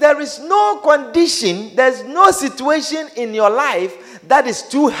 That means there is no condition, there's no situation in your life that is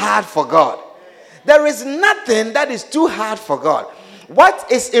too hard for God. There is nothing that is too hard for God.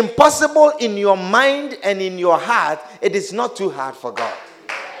 What is impossible in your mind and in your heart, it is not too hard for God.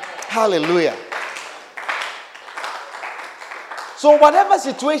 Hallelujah. So whatever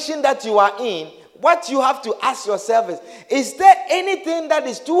situation that you are in, what you have to ask yourself is there anything that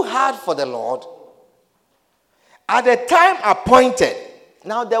is too hard for the Lord? At the time appointed,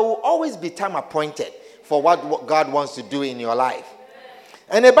 now there will always be time appointed for what God wants to do in your life.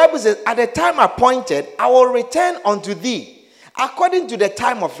 And the Bible says, at the time appointed, I will return unto thee according to the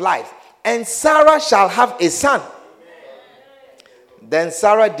time of life, and Sarah shall have a son. Then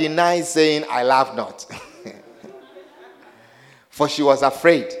Sarah denied, saying, I laugh not. For she was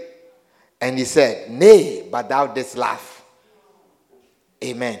afraid. And he said, nay, but thou didst laugh.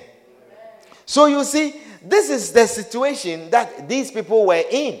 Amen. So you see, this is the situation that these people were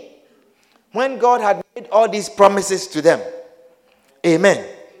in when God had made all these promises to them. Amen.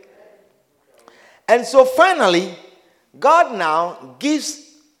 And so finally, God now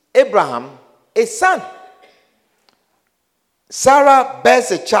gives Abraham a son. Sarah bears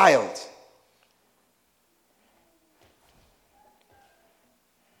a child.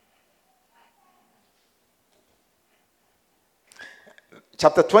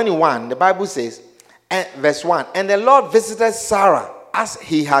 Chapter 21, the Bible says, and verse 1, and the Lord visited Sarah as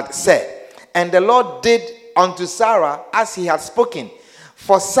he had said, and the Lord did unto Sarah as he had spoken.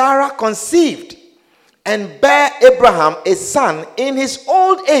 For Sarah conceived and bare Abraham a son in his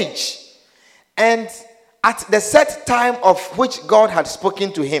old age, and at the set time of which God had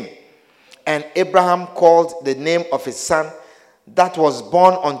spoken to him. And Abraham called the name of his son that was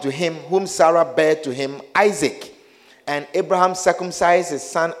born unto him, whom Sarah bare to him, Isaac. And Abraham circumcised his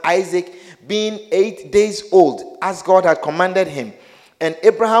son Isaac, being 8 days old, as God had commanded him. And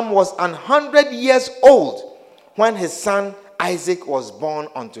Abraham was 100 years old when his son Isaac was born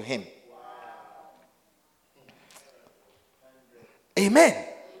unto him. Amen.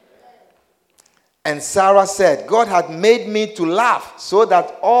 And Sarah said, God had made me to laugh, so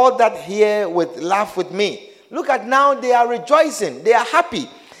that all that hear would laugh with me. Look at now, they are rejoicing, they are happy.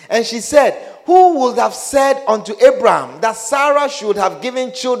 And she said, who would have said unto Abraham that Sarah should have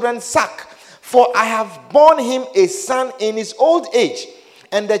given children suck? For I have borne him a son in his old age.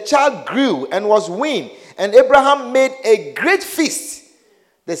 And the child grew and was weaned. And Abraham made a great feast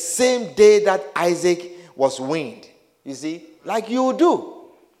the same day that Isaac was weaned. You see, like you do.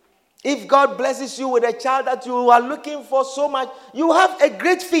 If God blesses you with a child that you are looking for so much, you have a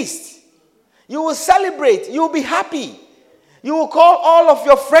great feast. You will celebrate. You will be happy. You will call all of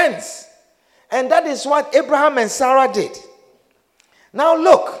your friends. And that is what Abraham and Sarah did. Now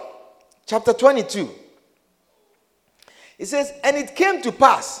look, chapter 22. It says, and it came to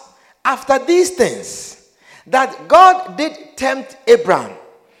pass after these things that God did tempt Abraham.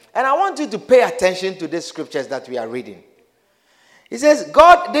 And I want you to pay attention to these scriptures that we are reading. It says,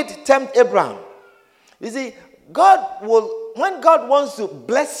 God did tempt Abraham. You see, when God wants to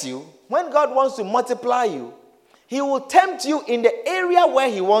bless you, when God wants to multiply you, he will tempt you in the area where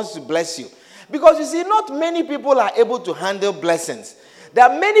he wants to bless you. Because you see, not many people are able to handle blessings. There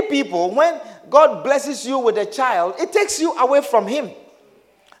are many people, when God blesses you with a child, it takes you away from him.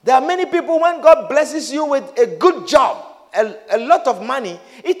 There are many people, when God blesses you with a good job, a lot of money,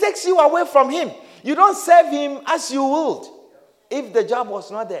 it takes you away from him. You don't serve him as you would if the job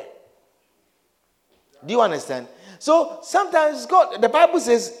was not there. Do you understand? So sometimes God, the Bible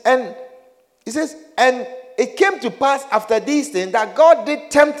says, and it came to pass after these things that God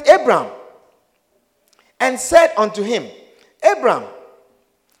did tempt Abraham and said unto him, Abraham,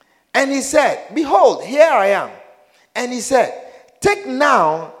 and he said, behold, here I am. And he said, take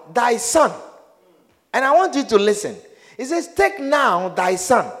now thy son. And I want you to listen. He says, take now thy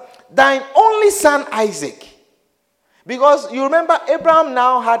son, thine only son Isaac. Because you remember, Abraham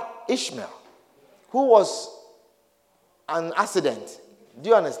now had Ishmael, who was an accident. Do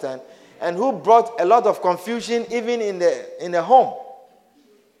you understand? And who brought a lot of confusion even in the home.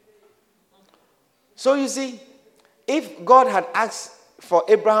 So you see, if God had asked for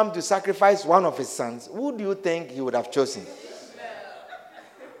Abraham to sacrifice one of his sons, who do you think he would have chosen?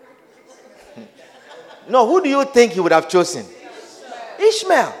 No, who do you think he would have chosen?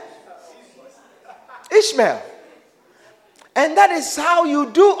 Ishmael. Ishmael. And that is how you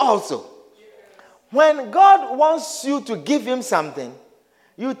do also. When God wants you to give him something,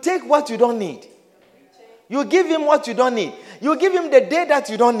 you take what you don't need. You give him what you don't need. You give him the day that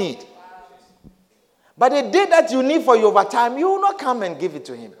you don't need. But the day that you need for your overtime, you will not come and give it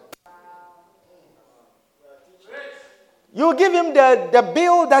to him. You give him the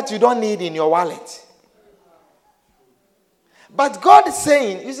bill that you don't need in your wallet. But God is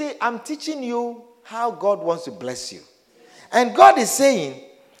saying, you see, I'm teaching you how God wants to bless you. And God is saying,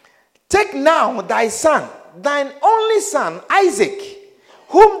 take now thy son, thine only son, Isaac,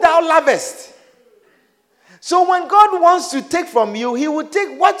 whom thou lovest. So when God wants to take from you, he will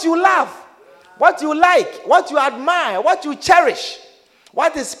take what you love, what you like, what you admire, what you cherish,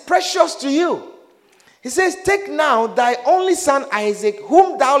 what is precious to you. He says, take now thy only son, Isaac,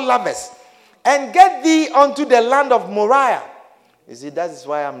 whom thou lovest, and get thee unto the land of Moriah. You see, that is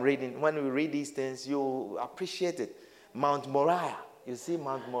why I'm reading. When we read these things, you appreciate it. Mount Moriah. You see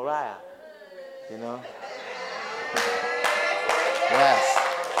Mount Moriah. You know? Yes.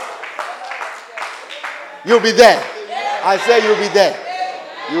 You'll be there. I say you'll be there.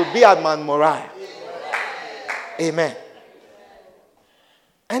 You'll be at Mount Moriah. Amen.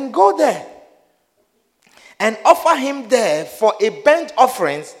 And go there. And offer him there for a burnt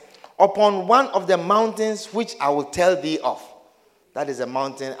offering upon one of the mountains which I will tell thee of. That is a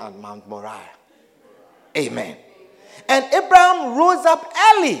mountain at Mount Moriah. Amen. And Abraham rose up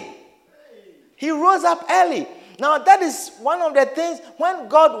early. He rose up early. Now that is one of the things, when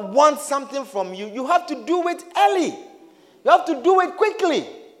God wants something from you, you have to do it early. You have to do it quickly.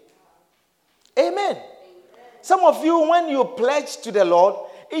 Amen. Some of you, when you pledge to the Lord,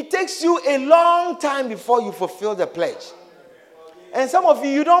 it takes you a long time before you fulfill the pledge. And some of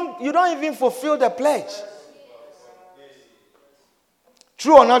you, you don't even fulfill the pledge.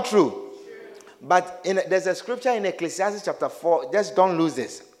 True or not true? But there's a scripture in Ecclesiastes chapter 4. Just don't lose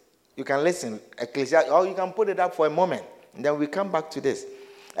this. You can listen. Ecclesiastes, or you can put it up for a moment. And then we come back to this.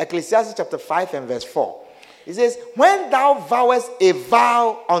 Ecclesiastes chapter 5 and verse 4. It says, when thou vowest a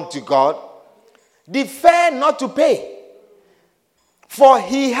vow unto God, defer not to pay. For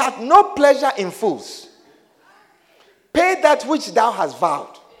he hath no pleasure in fools. Pay that which thou hast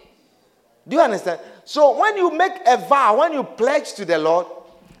vowed. Do you understand? So when you make a vow, when you pledge to the Lord,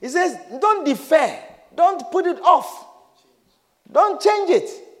 he says, don't defer. Don't put it off. Don't change it.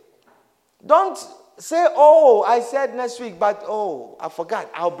 Don't say, oh, I said next week, but oh, I forgot.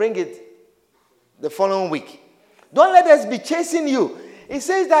 I'll bring it the following week. Don't let us be chasing you. He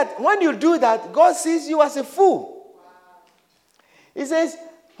says that when you do that, God sees you as a fool. He says,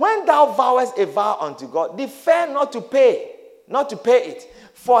 when thou vowest a vow unto God, defer not to pay it.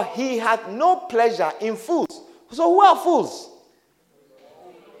 For he hath no pleasure in fools. So who are fools?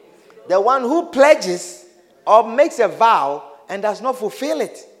 The one who pledges or makes a vow and does not fulfill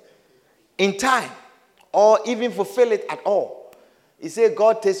it in time or even fulfill it at all. He said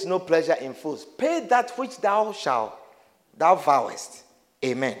God takes no pleasure in fools. Pay that which thou vowest.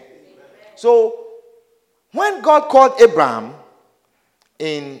 Amen. So when God called Abraham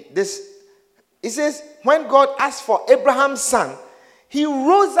in this, it says when God asked for Abraham's son, he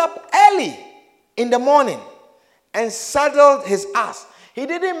rose up early in the morning and saddled his ass. He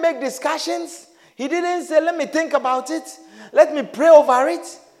didn't make discussions. He didn't say, let me think about it. Let me pray over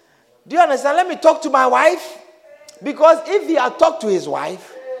it. Do you understand? Let me talk to my wife. Because if he had talked to his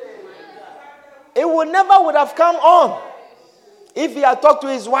wife, it would have come on. If he had talked to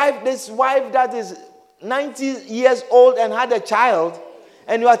his wife, this wife that is 90 years old and had a child,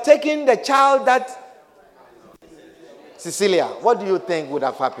 and you are taking the child that Cecilia, what do you think would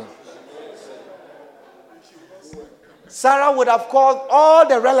have happened? Sarah would have called all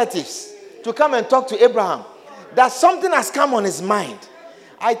the relatives to come and talk to Abraham that something has come on his mind.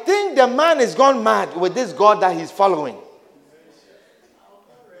 I think the man is gone mad with this God that he's following.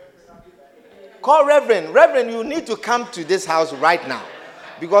 Call Reverend. Reverend, you need to come to this house right now.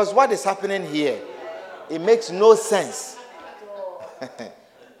 Because what is happening here, it makes no sense.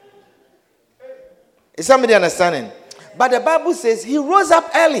 Is somebody understanding? But the Bible says he rose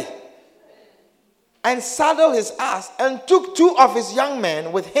up early and saddled his ass and took 2 of his young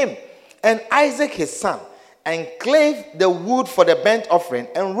men with him and Isaac his son, and clave the wood for the burnt offering,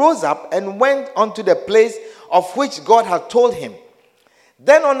 and rose up and went unto the place of which God had told him.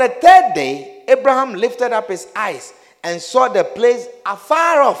 Then on the 3rd day, Abraham lifted up his eyes and saw the place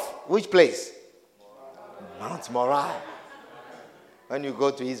afar off. Which place? Mount Moriah. When you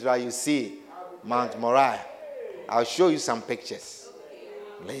go to Israel, you see Mount Moriah. I'll show you some pictures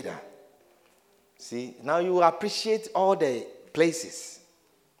later. See, now you appreciate all the places.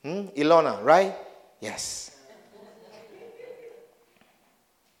 Ilona, right? Yes.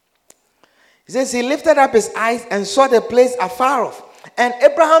 He says he lifted up his eyes and saw the place afar off. And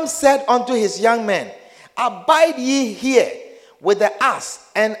Abraham said unto his young men, abide ye here with the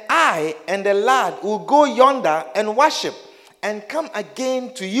ass, and I and the lad will go yonder and worship, and come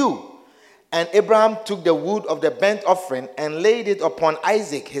again to you. And Abraham took the wood of the burnt offering and laid it upon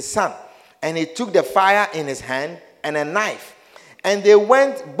Isaac his son. And he took the fire in his hand and a knife. And they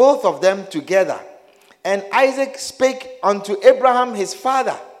went both of them together. And Isaac spake unto Abraham his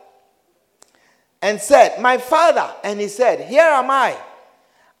father, and said, my father. And he said, here am I.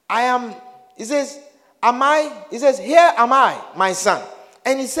 He says, here am I, my son.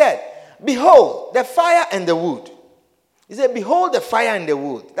 And he said, behold, the fire and the wood. He said, behold the fire and the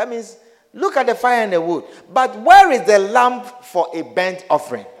wood. That means, look at the fire and the wood. But where is the lamb for a burnt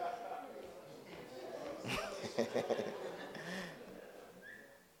offering?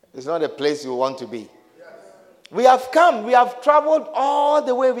 It's not a place you want to be. We have traveled all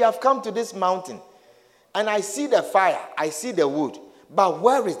the way. We have come to this mountain. And I see the fire, I see the wood. But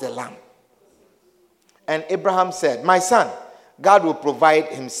where is the lamb? And Abraham said, my son, God will provide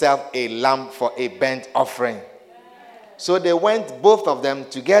himself a lamb for a burnt offering. So they went, both of them,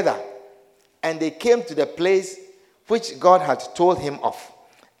 together. And they came to the place which God had told him of.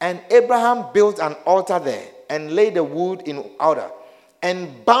 And Abraham built an altar there, and laid the wood in order,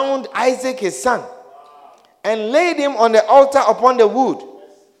 and bound Isaac his son, and laid him on the altar upon the wood.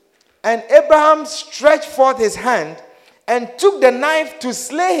 And Abraham stretched forth his hand, and took the knife to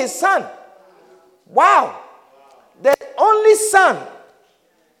slay his son. Wow. The only son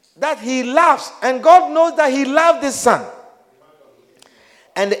that he loves, and God knows that he loved this son.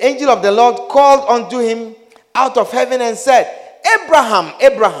 And the angel of the Lord called unto him out of heaven and said, Abraham,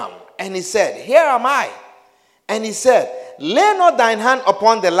 Abraham. And he said, here am I. And he said, lay not thine hand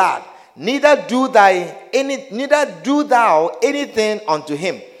upon the lad, neither do thou anything unto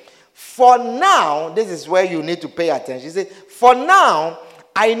him. For now, this is where you need to pay attention. He said, for now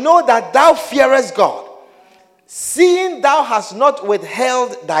I know that thou fearest God, seeing thou hast not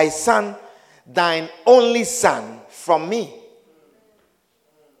withheld thy son, thine only son, from me.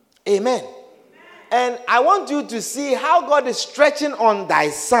 Amen. And I want you to see how God is stretching on thy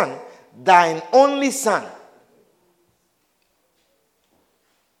son, thine only son.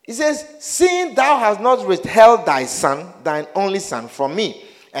 He says, seeing thou hast not withheld thy son, thine only son, from me.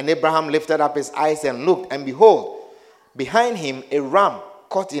 And Abraham lifted up his eyes and looked, and behold, behind him a ram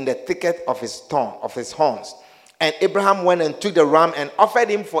caught in the thicket of his horns. And Abraham went and took the ram and offered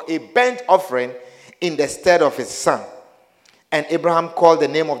him for a burnt offering in the stead of his son. And Abraham called the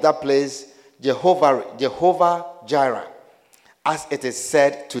name of that place Jehovah Jireh, as it is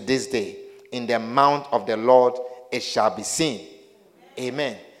said to this day, in the mount of the Lord it shall be seen.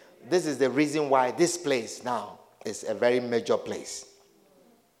 Amen. This is the reason why this place now is a very major place.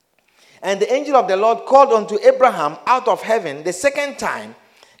 And the angel of the Lord called unto Abraham out of heaven the second time,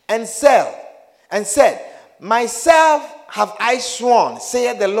 and said, myself have I sworn,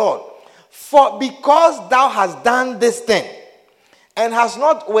 saith the Lord, for because thou hast done this thing, and hast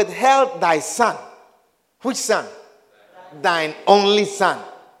not withheld thy son. Which son? Thine only son.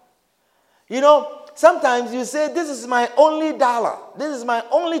 You know, sometimes you say, this is my only dollar. This is my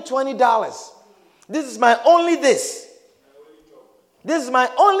only $20. This is my only this. This is my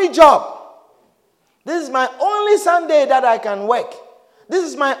only job. This is my only Sunday that I can work. This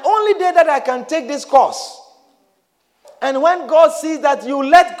is my only day that I can take this course. And when God sees that you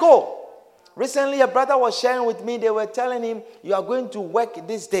let go, Recently, a brother was sharing with me, they were telling him, you are going to work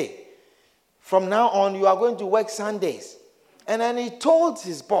this day. From now on, you are going to work Sundays. And then he told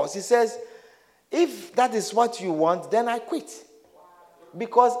his boss, he says, if that is what you want, then I quit.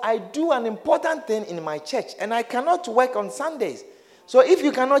 Because I do an important thing in my church, and I cannot work on Sundays. So if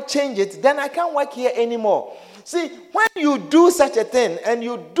you cannot change it, then I can't work here anymore. See, when you do such a thing, and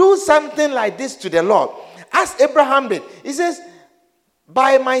you do something like this to the Lord, as Abraham did, he says,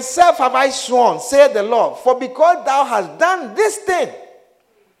 by myself have I sworn, saith the Lord, for because thou hast done this thing,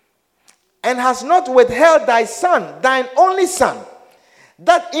 and hast not withheld thy son, thine only son,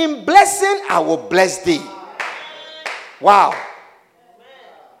 that in blessing I will bless thee. Wow.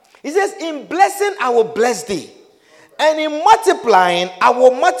 He says, in blessing I will bless thee, and in multiplying I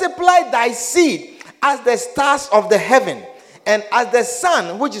will multiply thy seed as the stars of the heaven, and as the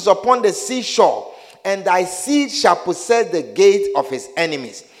sun which is upon the seashore. And thy seed shall possess the gate of his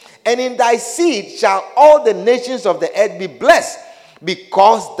enemies. And in thy seed shall all the nations of the earth be blessed,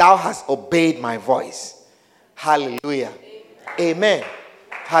 because thou hast obeyed my voice. Hallelujah. Amen.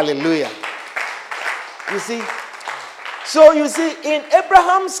 Hallelujah. You see? So you see, in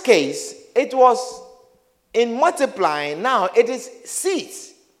Abraham's case, it was in multiplying. Now it is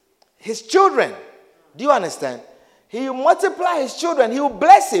seeds. His children. Do you understand? He will multiply his children. He will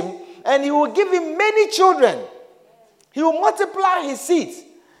bless him. And he will give him many children. He will multiply his seeds.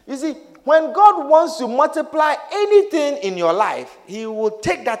 You see, when God wants to multiply anything in your life, he will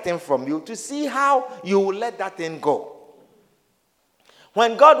take that thing from you to see how you will let that thing go.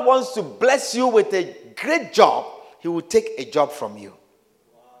 When God wants to bless you with a great job, he will take a job from you.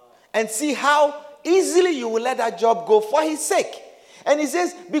 And see how easily you will let that job go for his sake. And he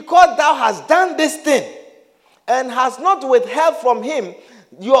says, because thou hast done this thing, and hast not withheld from him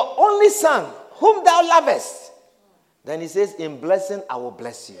your only son, whom thou lovest, then he says, in blessing I will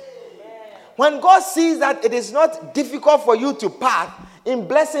bless you. When God sees that it is not difficult for you to pass, in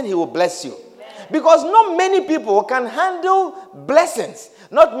blessing he will bless you. Because not many people can handle blessings.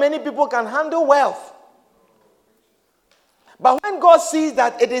 Not many people can handle wealth. But when God sees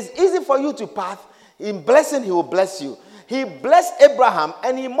that it is easy for you to pass, in blessing he will bless you. He blessed Abraham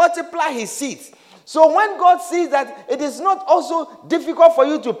and he multiplied his seeds. So when God sees that it is not also difficult for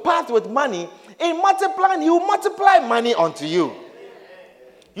you to part with money, in multiplying, he will multiply money unto you.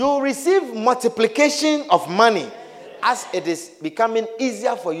 You will receive multiplication of money as it is becoming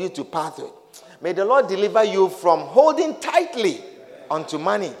easier for you to part with. May the Lord deliver you from holding tightly onto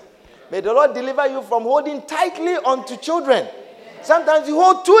money. May the Lord deliver you from holding tightly onto children. Sometimes you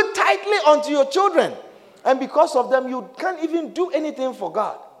hold too tightly onto your children, and because of them, you can't even do anything for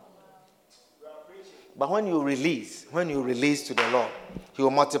God. But when you release to the Lord, he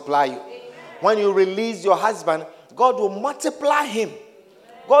will multiply you. Amen. When you release your husband, God will multiply him.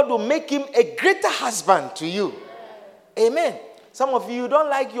 God will make him a greater husband to you. Amen. Some of you don't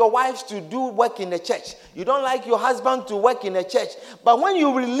like your wives to do work in the church. You don't like your husband to work in the church. But when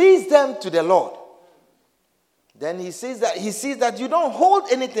you release them to the Lord, then he sees that you don't hold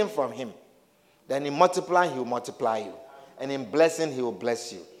anything from him. Then in multiplying, he will multiply you. And in blessing, he will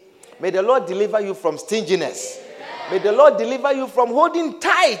bless you. May the Lord deliver you from stinginess. May the Lord deliver you from holding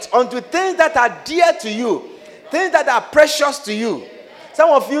tight onto things that are dear to you. Things that are precious to you. Some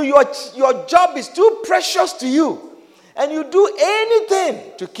of you, your job is too precious to you. And you do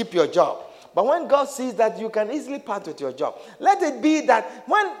anything to keep your job. But when God sees that you can easily part with your job, let it be that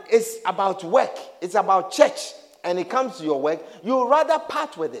when it's about work, it's about church, and it comes to your work, you rather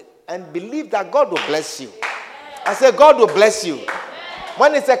part with it and believe that God will bless you. I say God will bless you.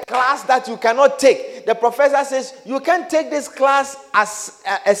 When it's a class that you cannot take, the professor says, you can't take this class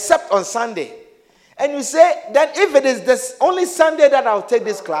except on Sunday. And you say, then if it is this only Sunday that I'll take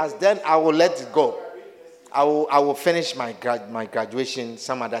this class, then I will let it go. I will finish my graduation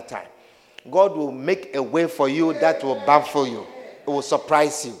some other time. God will make a way for you that will baffle you. It will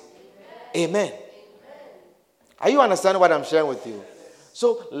surprise you. Amen. Are you understanding what I'm sharing with you?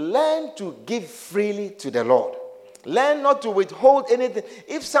 So learn to give freely to the Lord. Learn not to withhold anything.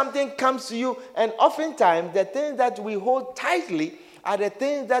 If something comes to you, and oftentimes the things that we hold tightly are the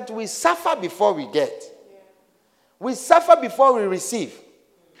things that we suffer before we get. We suffer before we receive.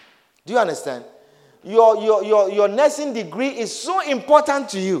 Do you understand? Your nursing degree is so important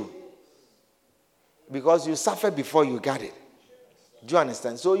to you because you suffered before you got it. Do you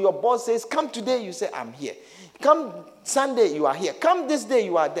understand? So your boss says, come today, you say, I'm here. Come Sunday, you are here. Come this day,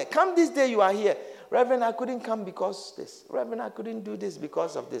 you are there. Come this day, you are here. Reverend, I couldn't come because this. Reverend, I couldn't do this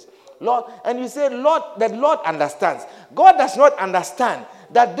because of this. Lord, and you say, Lord, the Lord understands. God does not understand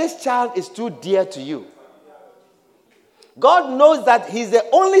that this child is too dear to you. God knows that he's the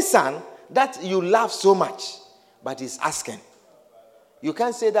only son that you love so much, but he's asking. You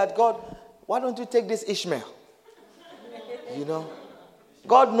can't say that, God, why don't you take this Ishmael? You know,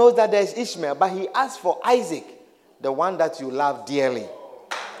 God knows that there's Ishmael, but he asked for Isaac, the one that you love dearly.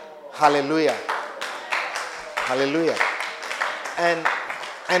 Hallelujah. Hallelujah.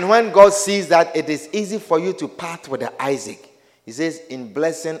 And when God sees that it is easy for you to part with the Isaac, he says, in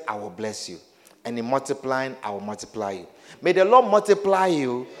blessing, I will bless you. And in multiplying, I will multiply you. May the Lord multiply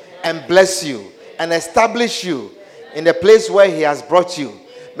you and bless you and establish you in the place where he has brought you.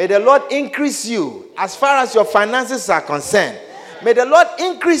 May the Lord increase you as far as your finances are concerned. May the Lord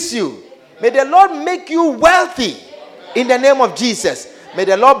increase you. May the Lord make you wealthy in the name of Jesus. May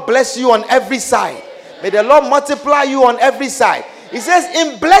the Lord bless you on every side. May the Lord multiply you on every side. He says,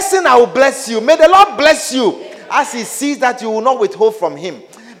 in blessing, I will bless you. May the Lord bless you as he sees that you will not withhold from him.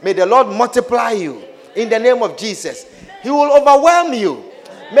 May the Lord multiply you in the name of Jesus. He will overwhelm you.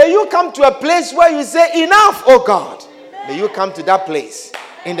 May you come to a place where you say, enough, oh God. May you come to that place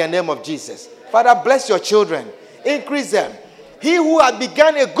in the name of Jesus. Father, bless your children. Increase them. He who has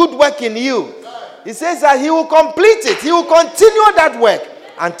begun a good work in you, he says that he will complete it. He will continue that work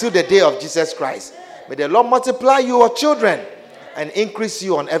until the day of Jesus Christ. May the Lord multiply your children and increase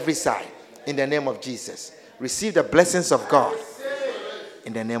you on every side in the name of Jesus. Receive the blessings of God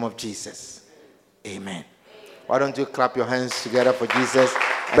in the name of Jesus. Amen. Why don't you clap your hands together for Jesus?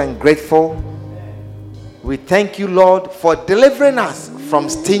 I'm grateful. We thank you, Lord, for delivering us from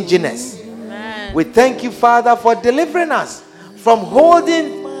stinginess. Amen. We thank you, Father, for delivering us from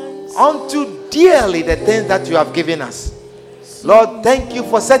holding onto dearly the things that you have given us. Lord, thank you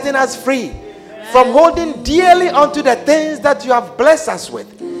for setting us free from holding dearly onto the things that you have blessed us with.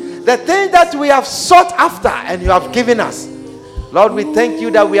 The things that we have sought after and you have given us. Lord, we thank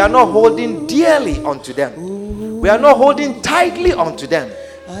you that we are not holding dearly onto them. We are not holding tightly onto them.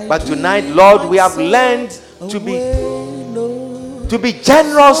 But tonight, Lord, we have learned to be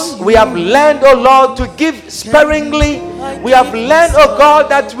generous. We have learned, oh Lord, to give sparingly. We have learned, oh God,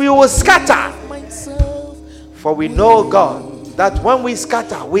 that we will scatter. For we know, God, that when we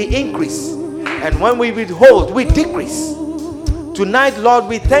scatter, we increase. And when we withhold, we decrease. Tonight, Lord,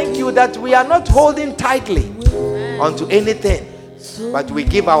 we thank you that we are not holding tightly onto anything, but we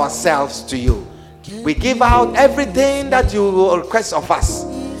give ourselves to you. We give out everything that you will request of us.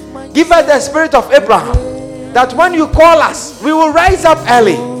 Give us the spirit of Abraham, that when you call us, we will rise up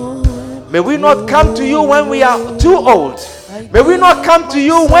early. May we not come to you when we are too old. May we not come to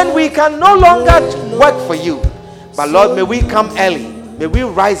you when we can no longer work for you. But Lord, may we come early. May we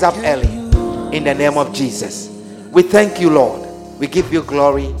rise up early in the name of Jesus. We thank you, Lord. We give you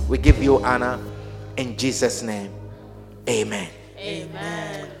glory. We give you honor. In Jesus' name, amen.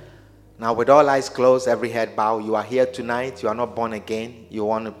 Amen. Now, with all eyes closed, every head bowed, you are here tonight. You are not born again. You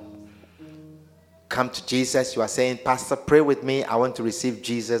want to come to Jesus. You are saying, Pastor, pray with me. I want to receive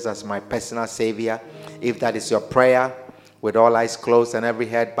Jesus as my personal Savior. If that is your prayer, with all eyes closed and every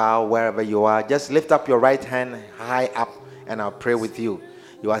head bowed, wherever you are, just lift up your right hand high up and I'll pray with you.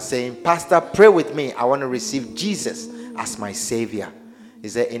 You are saying, Pastor, pray with me. I want to receive Jesus as my Savior.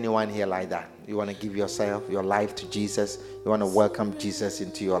 Is there anyone here like that? You want to give yourself, your life to Jesus? You want to welcome Jesus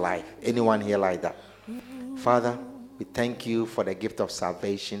into your life? Anyone here like that? Father, we thank you for the gift of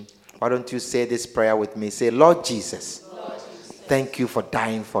salvation. Why don't you say this prayer with me? Say, Lord Jesus, thank you for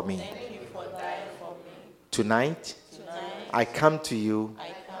dying for me. Tonight, I come to you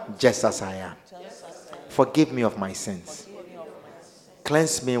just as I am. Forgive me of my sins.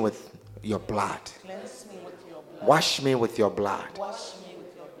 Cleanse me with your blood. Wash me with your blood.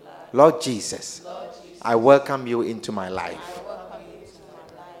 Lord Jesus, I welcome you into my life.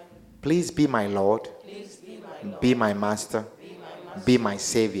 Please be my Lord. Be my Master. Be my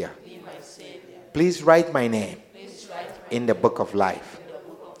Savior. Please write my name in the book of life.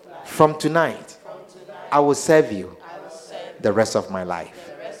 From tonight, I will serve you the rest of my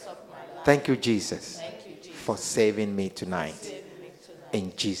life. Thank you, Jesus, for saving me tonight.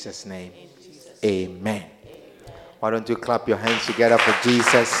 In Jesus' name, amen. Why don't you clap your hands together for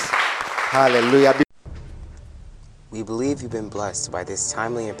Jesus? Hallelujah. We believe you've been blessed by this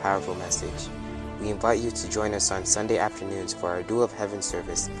timely and powerful message. We invite you to join us on Sunday afternoons for our Duel of Heaven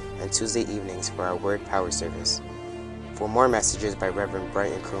service and Tuesday evenings for our Word Power service. For more messages by Reverend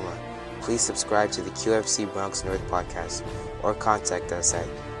Brighton Nkrumah, please subscribe to the QFC Bronx North podcast or contact us at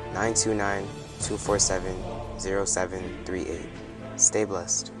 929-247-0738. Stay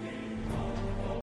blessed.